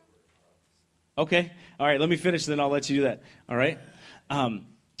 Okay. All right, let me finish, then I'll let you do that. All right?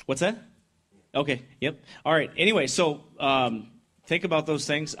 What's that? Okay, yep. All right, anyway, so think about those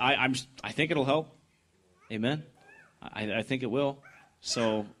things. I think it'll help. Amen? I think it will.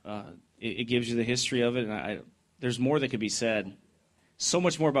 So it gives you the history of it, and there's more that could be said. So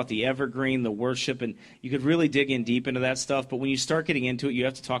much more about the evergreen, the worship, and you could really dig in deep into that stuff, but when you start getting into it, you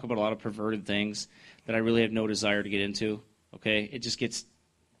have to talk about a lot of perverted things that I really have no desire to get into. Okay? It just gets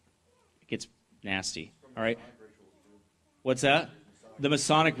nasty. All right? What's that? The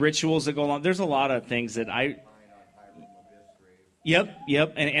Masonic rituals that go along. There's a lot of things that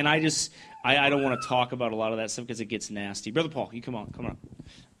Yep. And I don't want to talk about a lot of that stuff because it gets nasty. Brother Paul, you come on. Like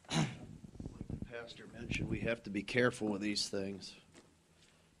the pastor mentioned, we have to be careful with these things.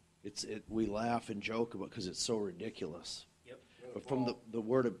 We laugh and joke about because it's so ridiculous. Yep.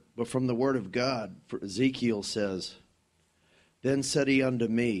 But from the word of God, for Ezekiel says, "Then said he unto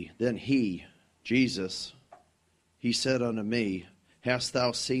me," then he, Jesus, he said unto me, "Hast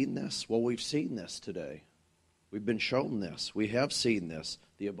thou seen this?" Well, we've seen this today. We've been shown this. We have seen this,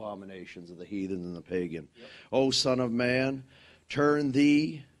 the abominations of the heathen and the pagan. Yep. O Son of man, turn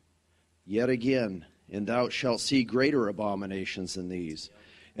thee yet again, and thou shalt see greater abominations than these. Yep.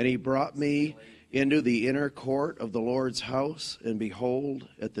 And he brought me into the inner court of the Lord's house, and behold,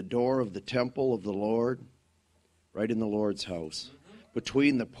 at the door of the temple of the Lord, right in the Lord's house,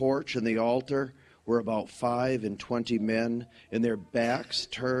 between the porch and the altar, were about 25 men, and their backs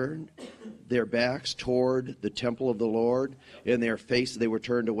toward the temple of the Lord, and they were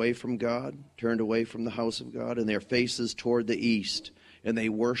turned away from God, turned away from the house of God, and their faces toward the east, and they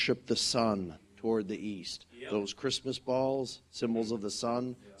worshiped the sun toward the east. Yep. Those Christmas balls, symbols of the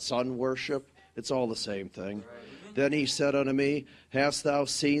sun, sun worship, it's all the same thing. Right. Then he said unto me, "Hast thou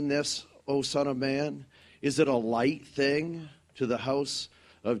seen this, O Son of man? Is it a light thing to the house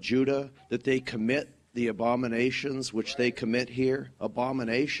of Judah that they commit the abominations which they commit here?"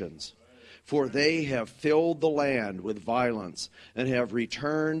 Abominations. "For they have filled the land with violence, and have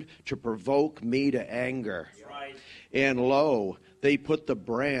returned to provoke me to anger. Right. And lo, they put the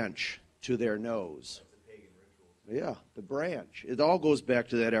branch to their nose." Yeah, the branch. It all goes back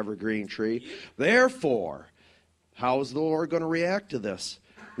to that evergreen tree. "Therefore," how is the Lord going to react to this?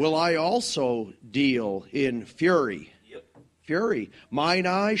 "Will I also deal in fury?" Fury. "Mine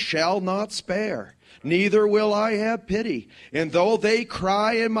eye shall not spare, neither will I have pity. And though they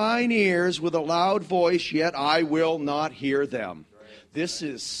cry in mine ears with a loud voice, yet I will not hear them." This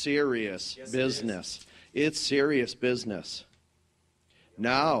is serious business. It's serious business.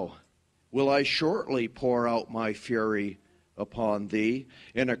 "Now will I shortly pour out my fury upon thee,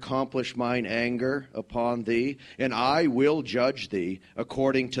 and accomplish mine anger upon thee, and I will judge thee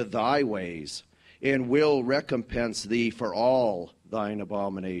according to thy ways, and will recompense thee for all thine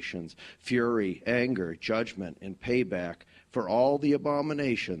abominations." Fury, anger, judgment, and payback for all the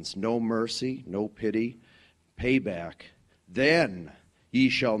abominations. No mercy, no pity, payback. "Then ye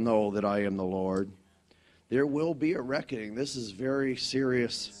shall know that I am the Lord." There will be a reckoning. This is very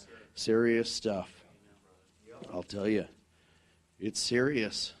serious stuff. I'll tell you. It's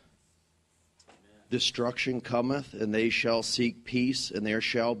serious. "Destruction cometh, and they shall seek peace, and there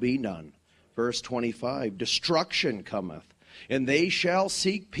shall be none." Verse 25, destruction cometh, and they shall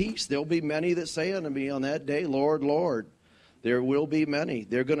seek peace. There'll be many that say unto me on that day, "Lord, Lord." There will be many.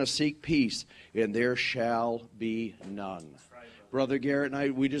 They're going to seek peace, and there shall be none. Brother Garrett and I,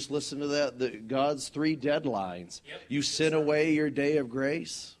 we just listened to that, God's 3 deadlines. Yep. You sin away your day of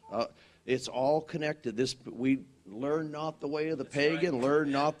grace. It's all connected. We learn not the way of the pagan, right.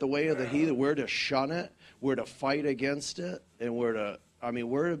 Learn not the way of the heathen. We're to shun it. We're to fight against it, and we're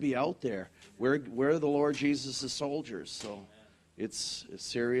to be out there. We're the Lord Jesus' soldiers, so it's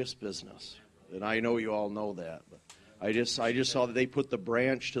serious business. And I know you all know that. But I just saw that they put the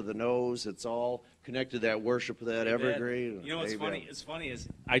branch to the nose. It's all connected to that worship of that evergreen. You know what's funny? It's funny is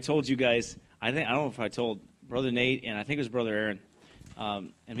I told you guys. I don't know if I told Brother Nate and I think it was Brother Aaron.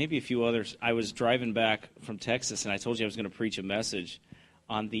 and maybe a few others. I was driving back from Texas, and I told you I was going to preach a message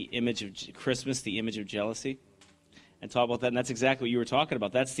on the image of Christmas, the image of jealousy, and talk about that. And that's exactly what you were talking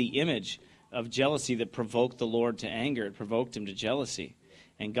about. That's the image of jealousy that provoked the Lord to anger. It provoked him to jealousy,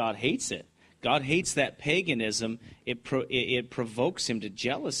 and God hates it. God hates that paganism. It provokes him to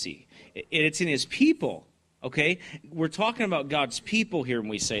jealousy. It's in his people. Okay, we're talking about God's people here when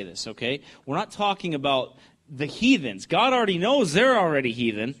we say this. Okay, we're not talking about the heathens. God already knows they're already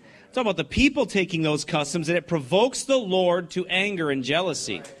heathen. It's about the people taking those customs, and it provokes the Lord to anger and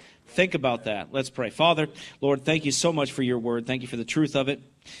jealousy. Think about that. Let's pray. Father, Lord, thank you so much for your word. Thank you for the truth of it.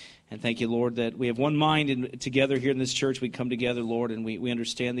 And thank you, Lord, that we have one mind together here in this church. We come together, Lord, and we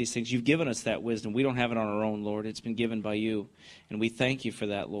understand these things. You've given us that wisdom. We don't have it on our own, Lord. It's been given by you. And we thank you for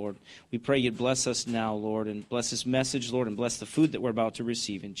that, Lord. We pray you'd bless us now, Lord, and bless this message, Lord, and bless the food that we're about to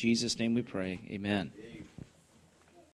receive. In Jesus' name we pray. Amen.